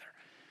tied together.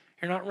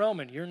 You're not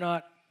Roman, you're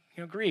not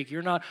Greek,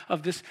 you're not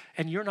of this,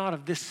 and you're not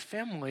of this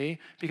family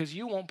because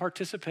you won't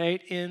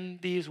participate in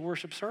these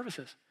worship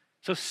services.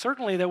 So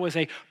certainly there was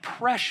a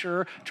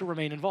pressure to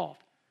remain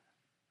involved.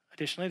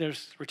 Additionally,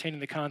 there's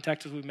retaining the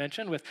contact, as we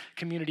mentioned, with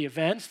community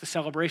events, the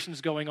celebrations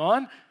going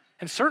on,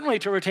 and certainly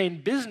to retain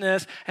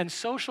business and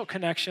social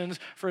connections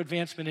for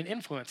advancement and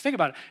influence. Think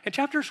about it. In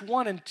chapters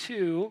 1 and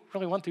 2,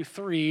 really 1 through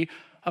 3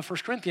 of 1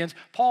 Corinthians,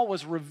 Paul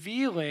was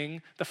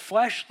revealing the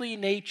fleshly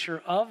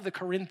nature of the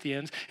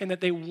Corinthians in that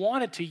they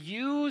wanted to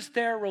use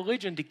their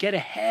religion to get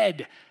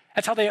ahead.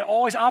 That's how they had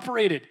always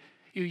operated.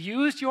 You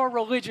used your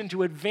religion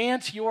to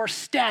advance your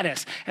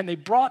status, and they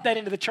brought that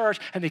into the church,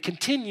 and they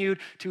continued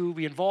to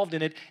be involved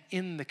in it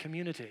in the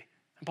community.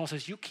 And Paul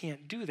says, you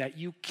can't do that.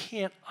 You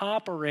can't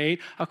operate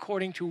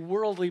according to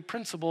worldly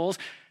principles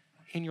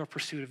in your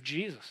pursuit of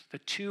Jesus. The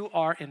two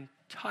are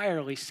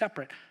entirely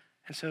separate.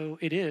 And so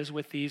it is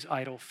with these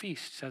idol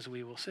feasts, as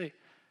we will see.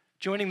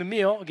 Joining the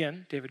meal,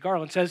 again, David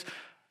Garland says,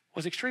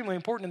 was extremely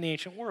important in the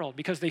ancient world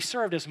because they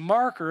served as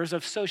markers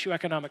of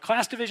socioeconomic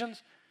class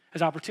divisions,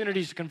 as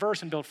opportunities to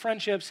converse and build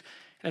friendships,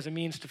 and as a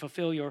means to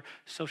fulfill your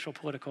social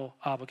political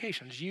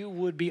obligations. You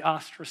would be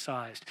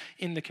ostracized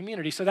in the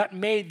community. So that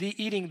made the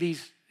eating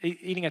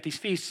at these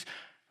feasts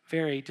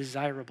very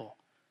desirable.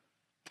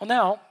 Well,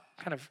 now,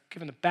 kind of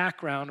given the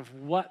background of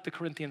what the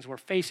Corinthians were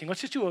facing, let's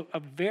just do a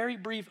very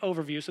brief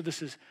overview. So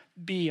this is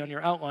B on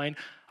your outline.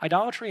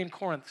 Idolatry in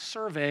Corinth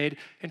surveyed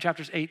in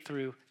chapters 8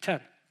 through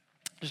 10.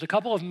 There's a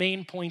couple of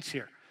main points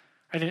here.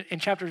 Right? In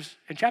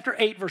chapter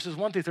 8, verses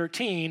 1 through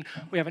 13,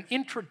 we have an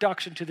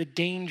introduction to the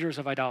dangers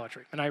of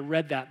idolatry. And I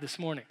read that this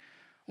morning.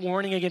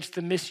 Warning against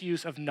the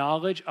misuse of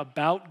knowledge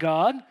about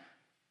God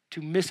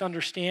to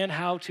misunderstand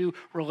how to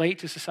relate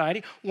to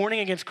society.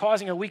 Warning against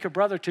causing a weaker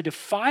brother to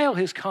defile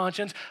his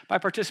conscience by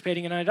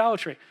participating in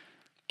idolatry.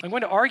 I'm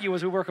going to argue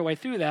as we work our way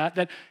through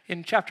that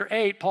in chapter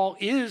 8, Paul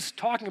is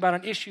talking about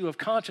an issue of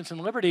conscience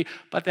and liberty,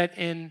 but that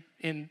in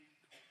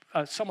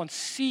someone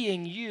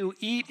seeing you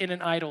eat in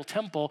an idol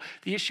temple,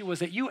 the issue was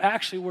that you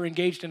actually were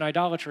engaged in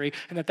idolatry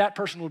and that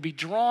person would be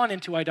drawn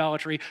into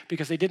idolatry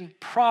because they didn't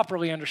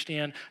properly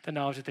understand the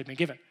knowledge that they've been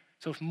given.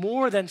 So it's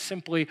more than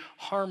simply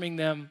harming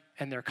them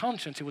and their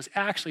conscience. It was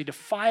actually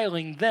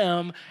defiling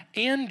them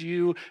and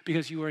you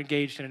because you were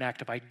engaged in an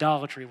act of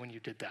idolatry when you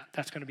did that.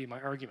 That's going to be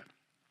my argument.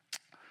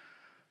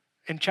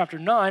 In chapter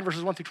 9,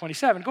 verses 1 through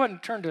 27, go ahead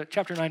and turn to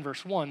chapter 9,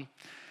 verse 1.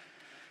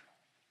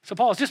 So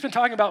Paul has just been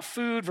talking about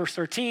food, verse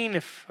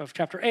 13 of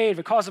chapter 8. If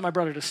it causes my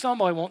brother to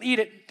stumble, I won't eat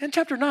it. Then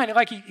chapter 9,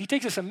 he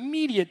takes this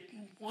immediate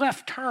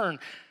left turn.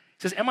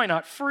 He says, am I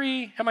not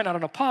free? Am I not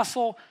an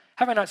apostle?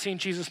 Have I not seen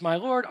Jesus my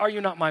Lord? Are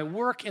you not my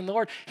work in the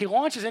Lord? He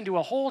launches into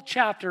a whole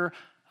chapter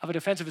of a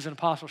defense of his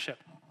apostleship.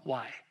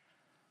 Why?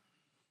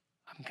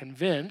 I'm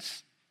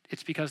convinced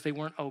it's because they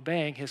weren't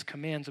obeying his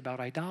commands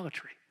about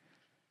idolatry.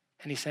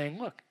 And he's saying,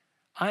 look,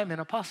 I'm an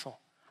apostle.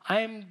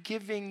 I'm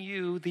giving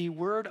you the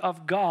word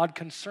of God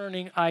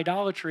concerning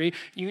idolatry.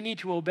 You need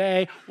to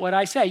obey what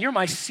I say. You're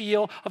my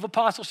seal of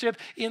apostleship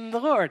in the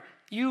Lord.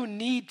 You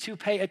need to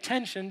pay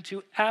attention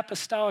to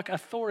apostolic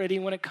authority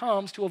when it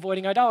comes to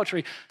avoiding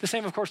idolatry. The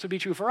same, of course, would be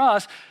true for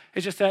us.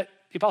 It's just that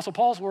the Apostle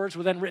Paul's words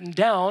were then written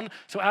down,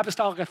 so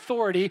apostolic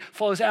authority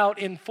flows out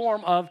in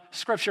form of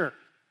Scripture.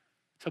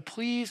 So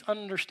please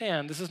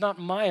understand, this is not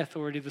my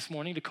authority this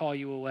morning to call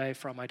you away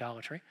from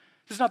idolatry.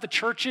 This is not the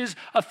church's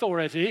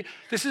authority.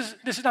 This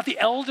is not the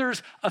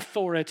elders'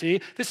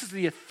 authority. This is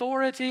the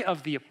authority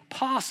of the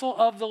apostle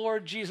of the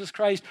Lord Jesus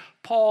Christ,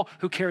 Paul,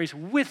 who carries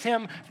with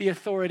him the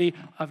authority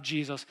of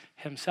Jesus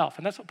himself.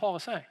 And that's what Paul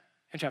is saying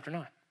in chapter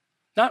 9.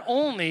 Not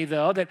only,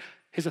 though, that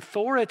his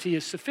authority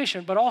is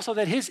sufficient, but also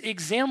that his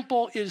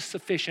example is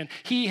sufficient.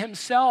 He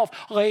himself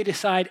laid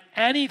aside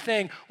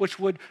anything which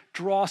would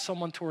draw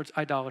someone towards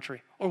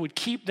idolatry or would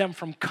keep them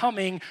from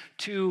coming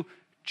to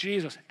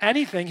Jesus.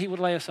 Anything he would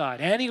lay aside,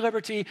 any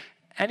liberty,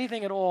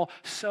 anything at all,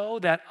 so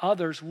that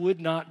others would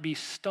not be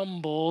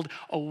stumbled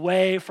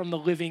away from the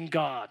living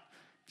God.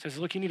 He says,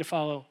 look, you need to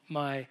follow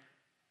my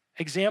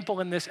example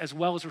in this as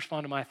well as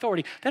respond to my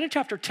authority. Then in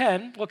chapter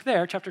 10, look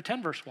there, chapter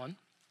 10, verse 1,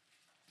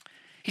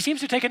 he seems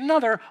to take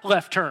another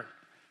left turn,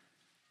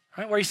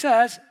 right, where he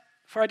says,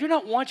 for I do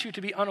not want you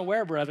to be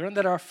unaware, brethren,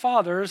 that our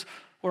fathers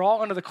were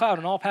all under the cloud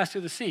and all passed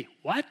through the sea.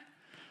 What?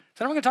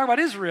 So now we're going to talk about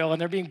Israel,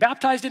 and they're being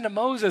baptized into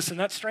Moses, and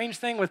that strange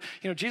thing with,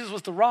 Jesus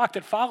was the rock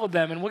that followed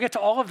them, and we'll get to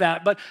all of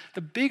that. But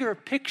the bigger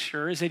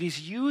picture is that he's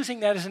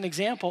using that as an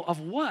example of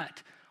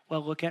what?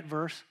 Well, look at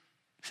verse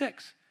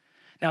 6.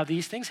 Now,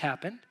 these things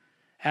happened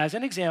as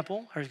an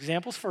example, or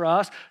examples for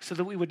us, so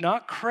that we would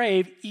not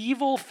crave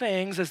evil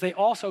things as they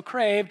also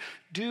craved.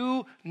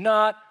 Do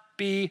not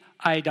be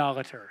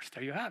idolaters.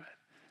 There you have it.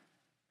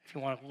 If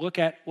you want to look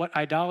at what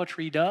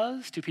idolatry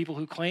does to people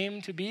who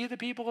claim to be the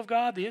people of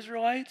God, the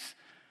Israelites,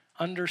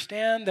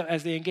 understand that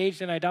as they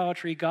engaged in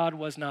idolatry, God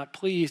was not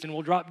pleased. And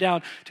we'll drop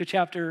down to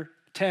chapter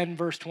 10,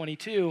 verse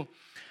 22,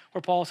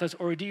 where Paul says,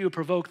 or do you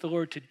provoke the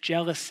Lord to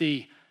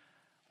jealousy?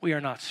 We are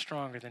not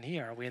stronger than he,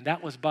 are we? And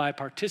that was by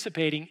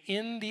participating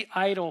in the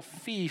idol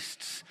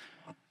feasts,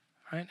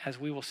 right? As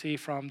we will see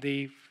from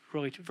the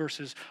really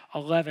verses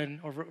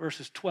 11 or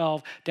verses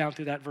 12 down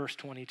through that verse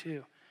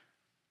 22.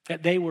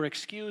 That they were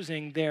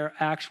excusing their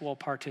actual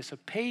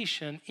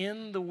participation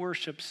in the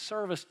worship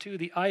service to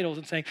the idols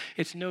and saying,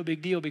 it's no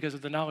big deal because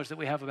of the knowledge that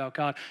we have about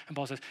God. And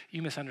Paul says,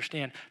 you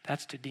misunderstand.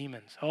 That's to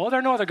demons. Oh, there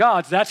are no other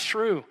gods. That's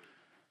true.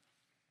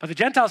 But the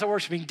Gentiles are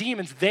worshiping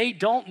demons. They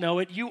don't know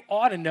it. You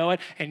ought to know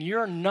it. And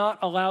you're not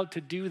allowed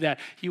to do that.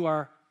 You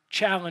are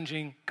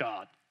challenging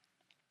God.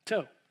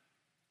 So,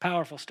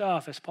 powerful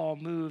stuff as Paul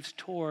moves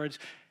towards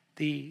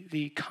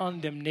the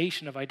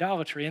condemnation of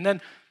idolatry. And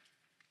then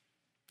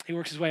he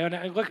works his way on.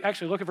 Look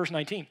at verse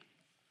 19.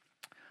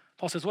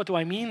 Paul says, what do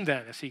I mean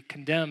then, as he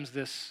condemns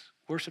this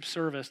worship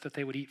service that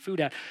they would eat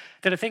food at?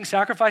 That a thing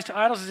sacrificed to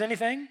idols is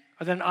anything?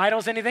 Or that an idol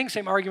is anything?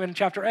 Same argument in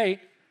chapter 8.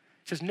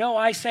 He says, no,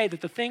 I say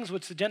that the things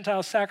which the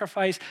Gentiles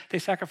sacrifice, they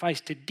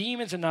sacrifice to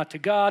demons and not to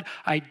God.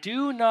 I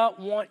do not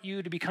want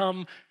you to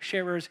become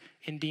sharers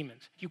in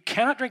demons. You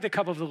cannot drink the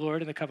cup of the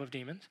Lord and the cup of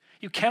demons.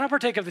 You cannot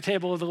partake of the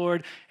table of the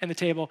Lord and the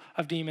table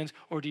of demons,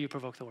 or do you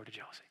provoke the Lord to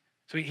jealousy?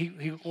 So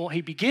he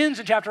begins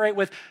in chapter 8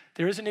 with,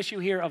 there is an issue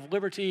here of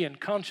liberty and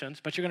conscience,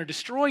 but you're going to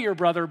destroy your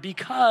brother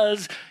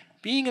because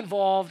being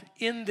involved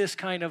in this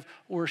kind of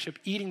worship,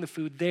 eating the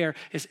food there,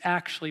 is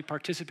actually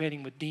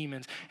participating with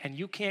demons, and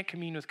you can't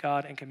commune with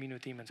God and commune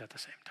with demons at the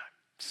same time.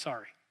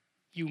 Sorry,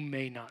 you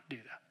may not do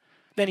that.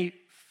 Then he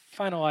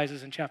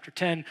finalizes in chapter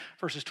 10,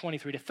 verses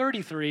 23 to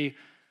 33,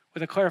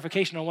 with a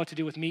clarification on what to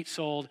do with meat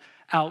sold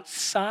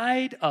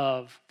outside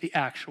of the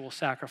actual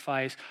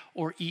sacrifice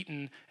or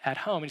eaten at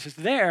home. And he says,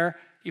 there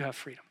you have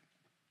freedom.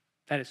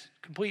 That is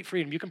complete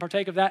freedom. You can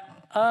partake of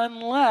that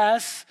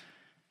unless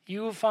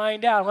you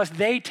find out, unless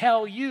they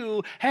tell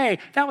you, hey,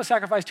 that was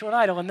sacrificed to an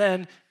idol, and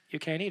then you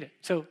can't eat it.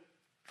 So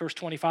verse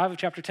 25 of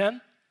chapter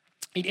 10,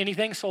 eat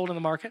anything sold in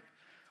the market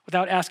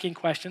without asking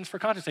questions for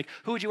conscience sake.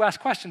 Who would you ask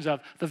questions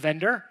of? The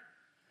vendor?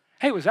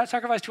 Hey, was that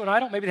sacrificed to an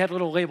idol? Maybe they had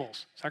little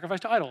labels.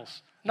 Sacrificed to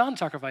idols,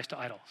 non-sacrificed to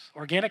idols,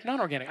 organic,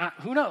 non-organic.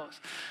 Who knows?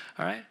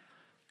 All right?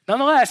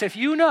 Nonetheless,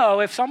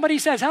 if somebody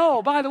says,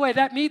 oh, by the way,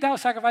 that meat that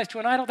was sacrificed to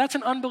an idol, that's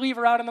an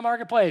unbeliever out in the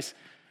marketplace,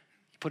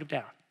 you put him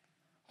down.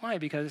 Why?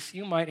 Because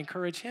you might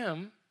encourage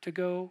him to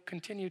go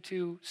continue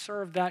to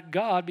serve that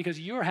God because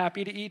you're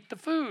happy to eat the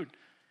food.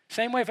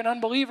 Same way if an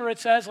unbeliever, it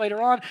says later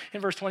on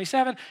in verse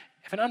 27,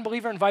 if an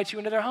unbeliever invites you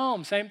into their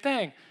home, same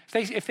thing.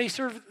 If they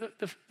serve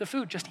the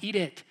food, just eat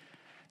it.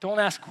 Don't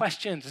ask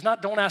questions. It's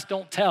not don't ask,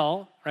 don't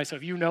tell, right? So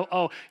if you know,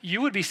 oh,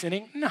 you would be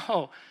sinning.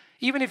 No.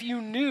 Even if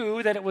you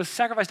knew that it was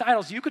sacrificed to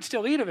idols, you could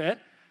still eat of it.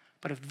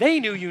 But if they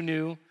knew you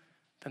knew,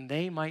 then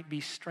they might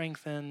be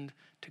strengthened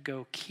to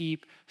go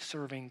keep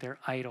serving their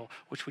idol,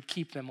 which would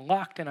keep them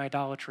locked in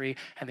idolatry,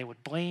 and they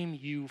would blame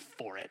you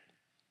for it.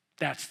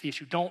 That's the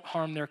issue. Don't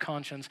harm their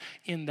conscience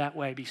in that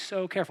way. Be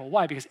so careful.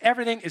 Why? Because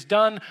everything is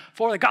done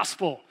for the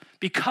gospel,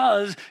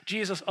 because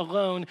Jesus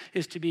alone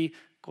is to be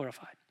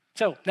glorified.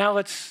 So now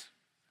let's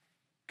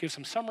give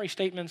some summary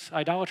statements.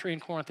 Idolatry in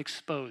Corinth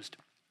exposed.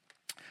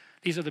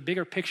 These are the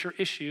bigger picture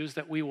issues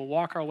that we will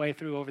walk our way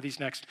through over these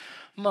next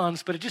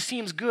months, but it just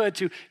seems good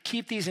to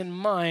keep these in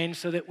mind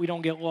so that we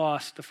don't get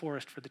lost, the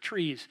forest for the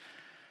trees.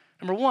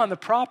 Number one, the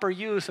proper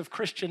use of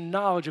Christian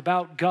knowledge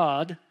about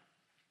God,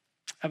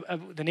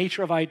 of the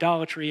nature of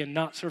idolatry and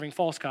not serving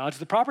false gods.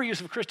 The proper use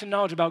of Christian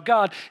knowledge about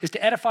God is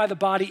to edify the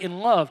body in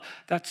love.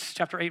 That's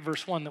chapter 8,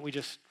 verse 1 that we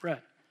just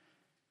read.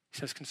 He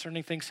says,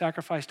 concerning things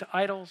sacrificed to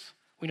idols,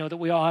 we know that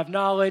we all have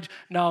knowledge.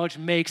 Knowledge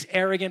makes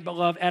arrogant, but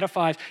love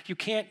edifies. You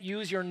can't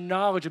use your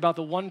knowledge about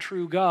the one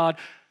true God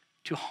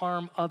to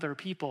harm other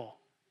people.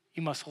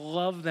 You must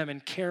love them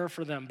and care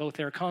for them, both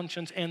their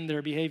conscience and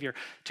their behavior.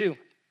 2,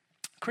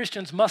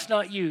 Christians must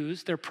not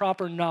use their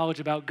proper knowledge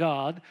about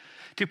God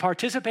to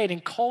participate in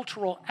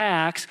cultural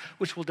acts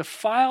which will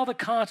defile the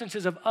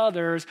consciences of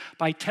others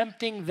by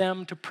tempting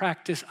them to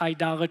practice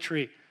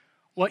idolatry.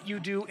 What you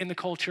do in the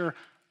culture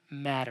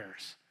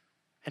matters.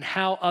 And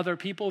how other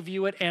people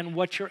view it and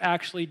what you're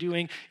actually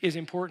doing is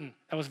important.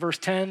 That was verse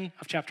 10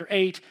 of chapter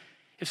 8.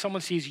 If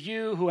someone sees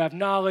you who have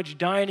knowledge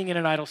dining in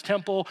an idol's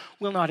temple,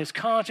 will not his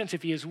conscience,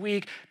 if he is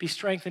weak, be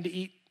strengthened to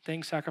eat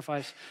things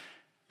sacrificed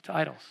to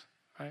idols?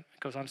 Right? It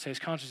goes on to say his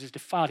conscience is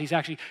defiled.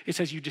 It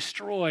says you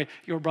destroy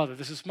your brother.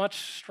 This is much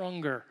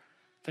stronger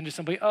than just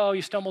simply, oh,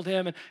 you stumbled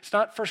him. And it's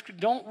not first.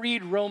 Don't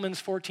read Romans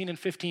 14 and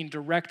 15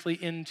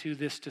 directly into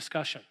this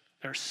discussion.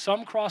 There's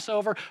some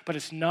crossover, but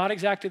it's not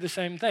exactly the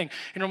same thing.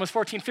 In Romans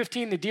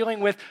 14:15, they're dealing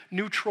with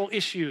neutral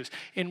issues.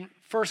 In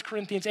 1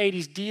 Corinthians 8,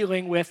 he's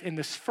dealing with, in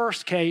this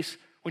first case,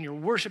 when you're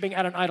worshiping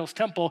at an idol's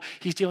temple,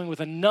 he's dealing with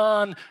a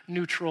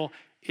non-neutral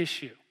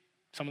issue.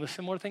 Some of the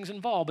similar things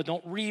involved, but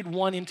don't read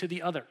one into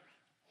the other.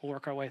 We'll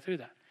work our way through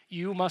that.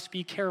 You must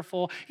be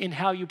careful in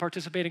how you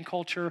participate in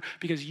culture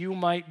because you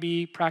might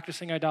be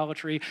practicing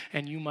idolatry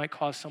and you might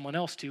cause someone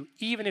else to,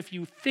 even if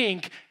you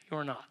think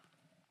you're not.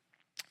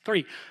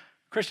 3,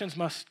 Christians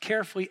must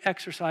carefully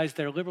exercise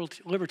their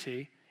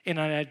liberty in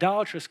an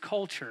idolatrous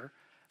culture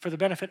for the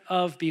benefit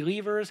of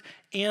believers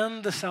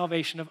and the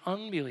salvation of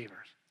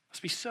unbelievers. Let's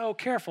be so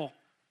careful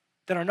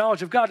that our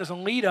knowledge of God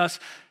doesn't lead us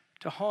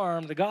to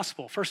harm the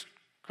gospel. 1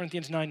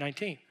 Corinthians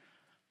 9:19,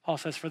 Paul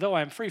says, for though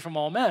I am free from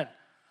all men,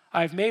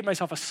 I have made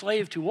myself a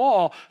slave to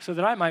all so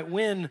that I might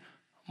win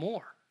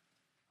more.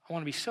 I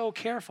want to be so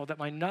careful that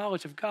my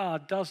knowledge of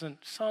God doesn't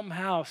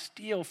somehow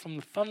steal from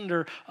the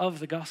thunder of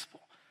the gospel.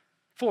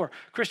 4,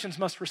 Christians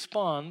must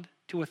respond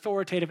to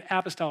authoritative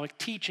apostolic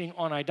teaching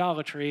on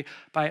idolatry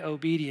by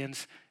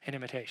obedience and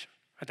imitation.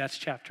 That's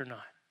chapter 9.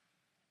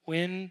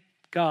 When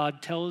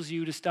God tells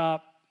you to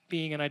stop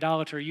being an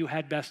idolater, you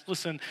had best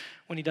listen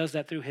when he does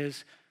that through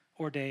his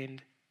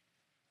ordained,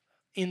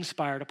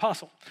 inspired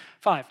apostle.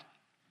 5,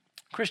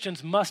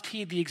 Christians must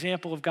heed the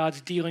example of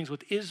God's dealings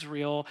with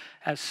Israel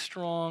as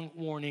strong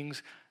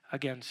warnings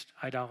against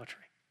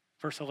idolatry.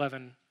 Verse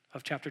 11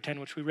 of chapter 10,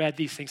 which we read,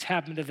 these things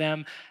happened to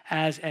them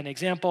as an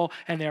example,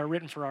 and they are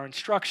written for our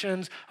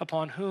instructions,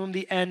 upon whom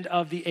the end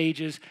of the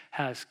ages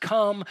has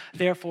come.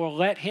 Therefore,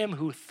 let him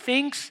who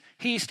thinks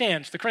he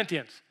stands, the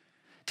Corinthians,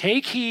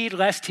 take heed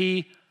lest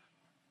he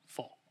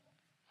fall.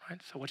 Right?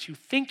 So what you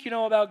think you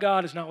know about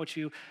God is not what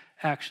you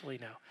actually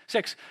know.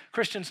 6,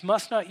 Christians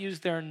must not use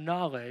their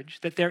knowledge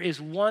that there is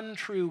one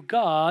true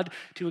God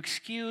to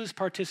excuse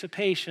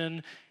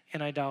participation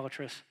in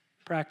idolatrous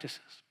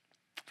practices.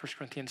 1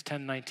 Corinthians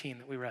 10:19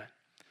 that we read.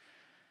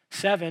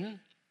 7,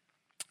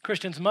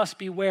 Christians must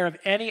beware of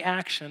any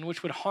action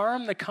which would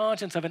harm the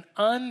conscience of an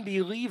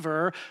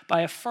unbeliever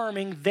by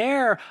affirming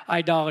their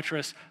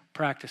idolatrous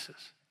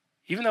practices.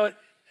 Even though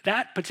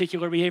that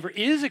particular behavior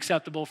is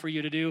acceptable for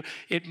you to do,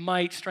 it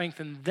might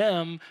strengthen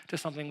them to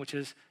something which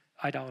is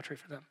idolatry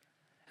for them.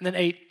 And then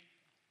 8,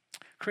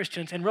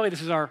 Christians, and really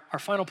this is our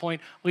final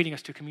point leading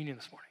us to communion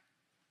this morning.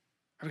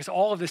 Because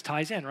all of this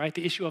ties in, right?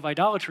 The issue of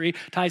idolatry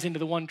ties into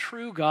the one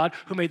true God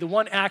who made the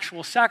one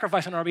actual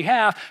sacrifice on our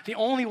behalf, the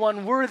only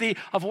one worthy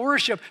of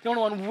worship, the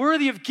only one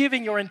worthy of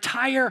giving your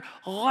entire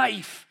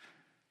life.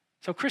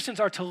 So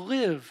Christians are to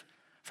live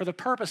for the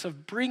purpose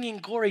of bringing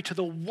glory to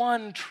the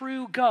one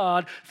true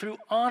God through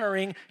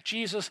honoring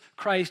Jesus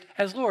Christ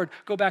as Lord.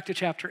 Go back to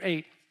chapter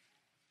 8.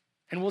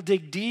 And we'll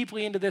dig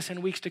deeply into this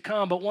in weeks to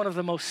come, but one of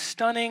the most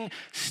stunning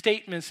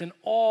statements in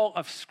all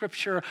of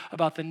Scripture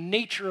about the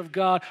nature of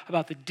God,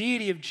 about the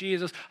deity of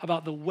Jesus,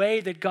 about the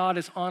way that God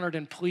is honored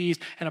and pleased,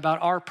 and about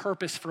our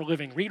purpose for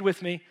living. Read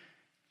with me,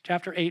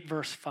 chapter 8,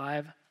 verse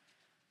 5.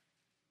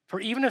 For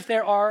even if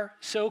there are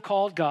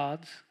so-called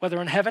gods, whether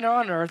in heaven or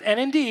on earth, and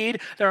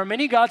indeed there are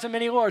many gods and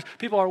many lords,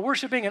 people are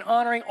worshiping and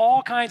honoring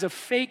all kinds of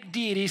fake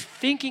deities,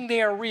 thinking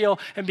they are real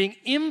and being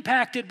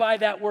impacted by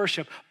that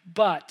worship.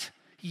 But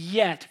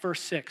yet,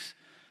 verse 6,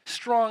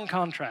 strong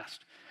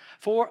contrast.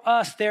 For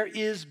us there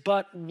is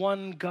but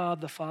one God,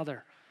 the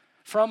Father,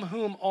 from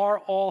whom are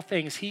all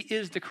things. He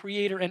is the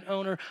creator and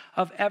owner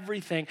of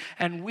everything,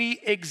 and we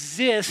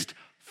exist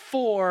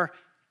for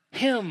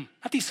Him.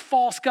 Not these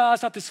false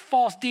gods, not these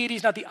false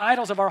deities, not the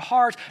idols of our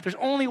hearts. There's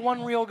only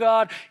one real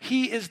God.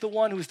 He is the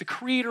one who is the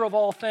creator of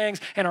all things,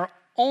 and our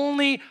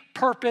only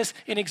purpose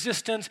in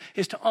existence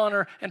is to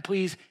honor and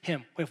please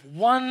Him. We have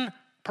one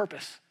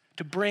purpose: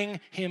 to bring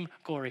Him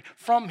glory.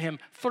 From Him,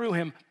 through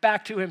Him,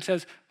 back to Him,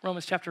 says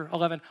Romans chapter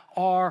 11,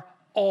 are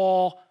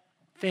all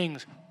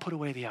things. Put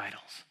away the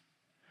idols.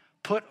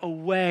 Put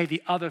away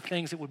the other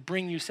things that would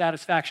bring you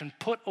satisfaction.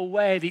 Put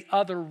away the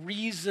other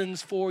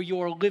reasons for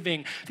your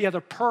living, the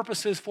other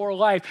purposes for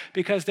life,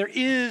 because there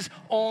is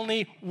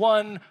only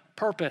one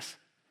purpose.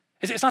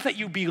 It's not that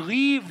you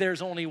believe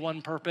there's only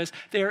one purpose.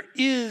 There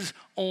is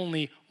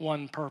only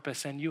one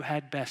purpose, and you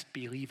had best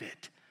believe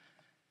it.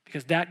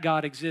 Because that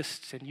God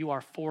exists and you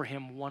are for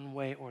Him one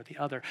way or the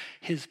other.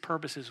 His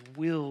purposes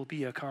will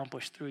be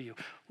accomplished through you.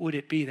 Would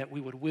it be that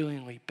we would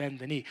willingly bend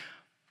the knee?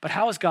 But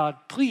how is God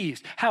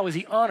pleased? How is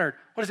He honored?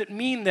 What does it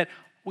mean that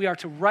we are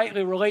to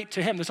rightly relate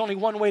to Him? There's only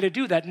one way to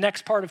do that.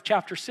 Next part of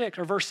chapter 6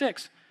 or verse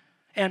 6.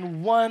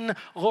 And one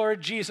Lord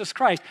Jesus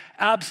Christ.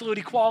 Absolute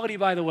equality,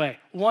 by the way.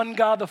 One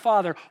God the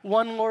Father,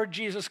 one Lord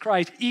Jesus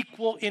Christ,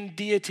 equal in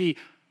deity,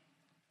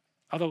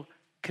 although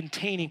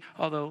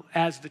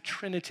as the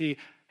Trinity,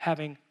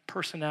 having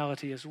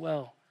personality as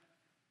well.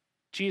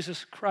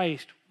 Jesus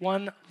Christ,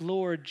 one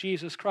Lord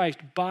Jesus Christ,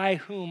 by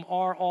whom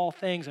are all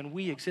things, and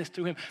we exist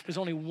through Him. There's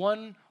only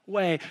one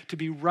way to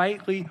be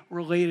rightly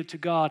related to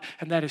God,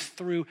 and that is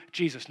through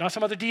Jesus. Not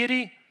some other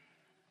deity,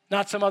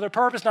 not some other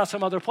purpose, not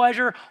some other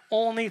pleasure,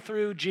 only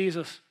through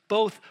Jesus,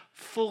 both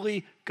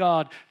fully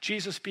God.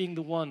 Jesus being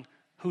the one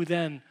who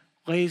then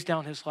lays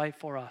down His life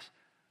for us,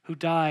 who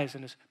dies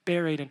and is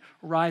buried and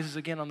rises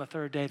again on the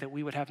third day that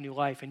we would have new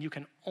life. And you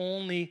can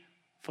only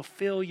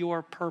fulfill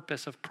your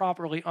purpose of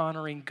properly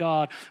honoring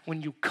God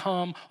when you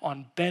come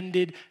on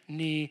bended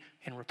knee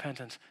in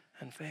repentance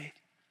and faith.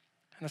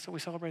 And that's what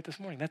we celebrate this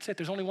morning. That's it.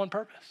 There's only one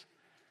purpose.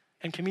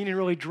 And communion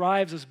really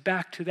drives us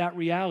back to that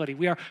reality.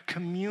 We are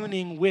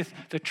communing with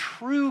the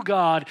true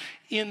God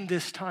in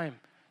this time.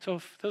 So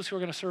if those who are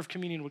going to serve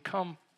communion would come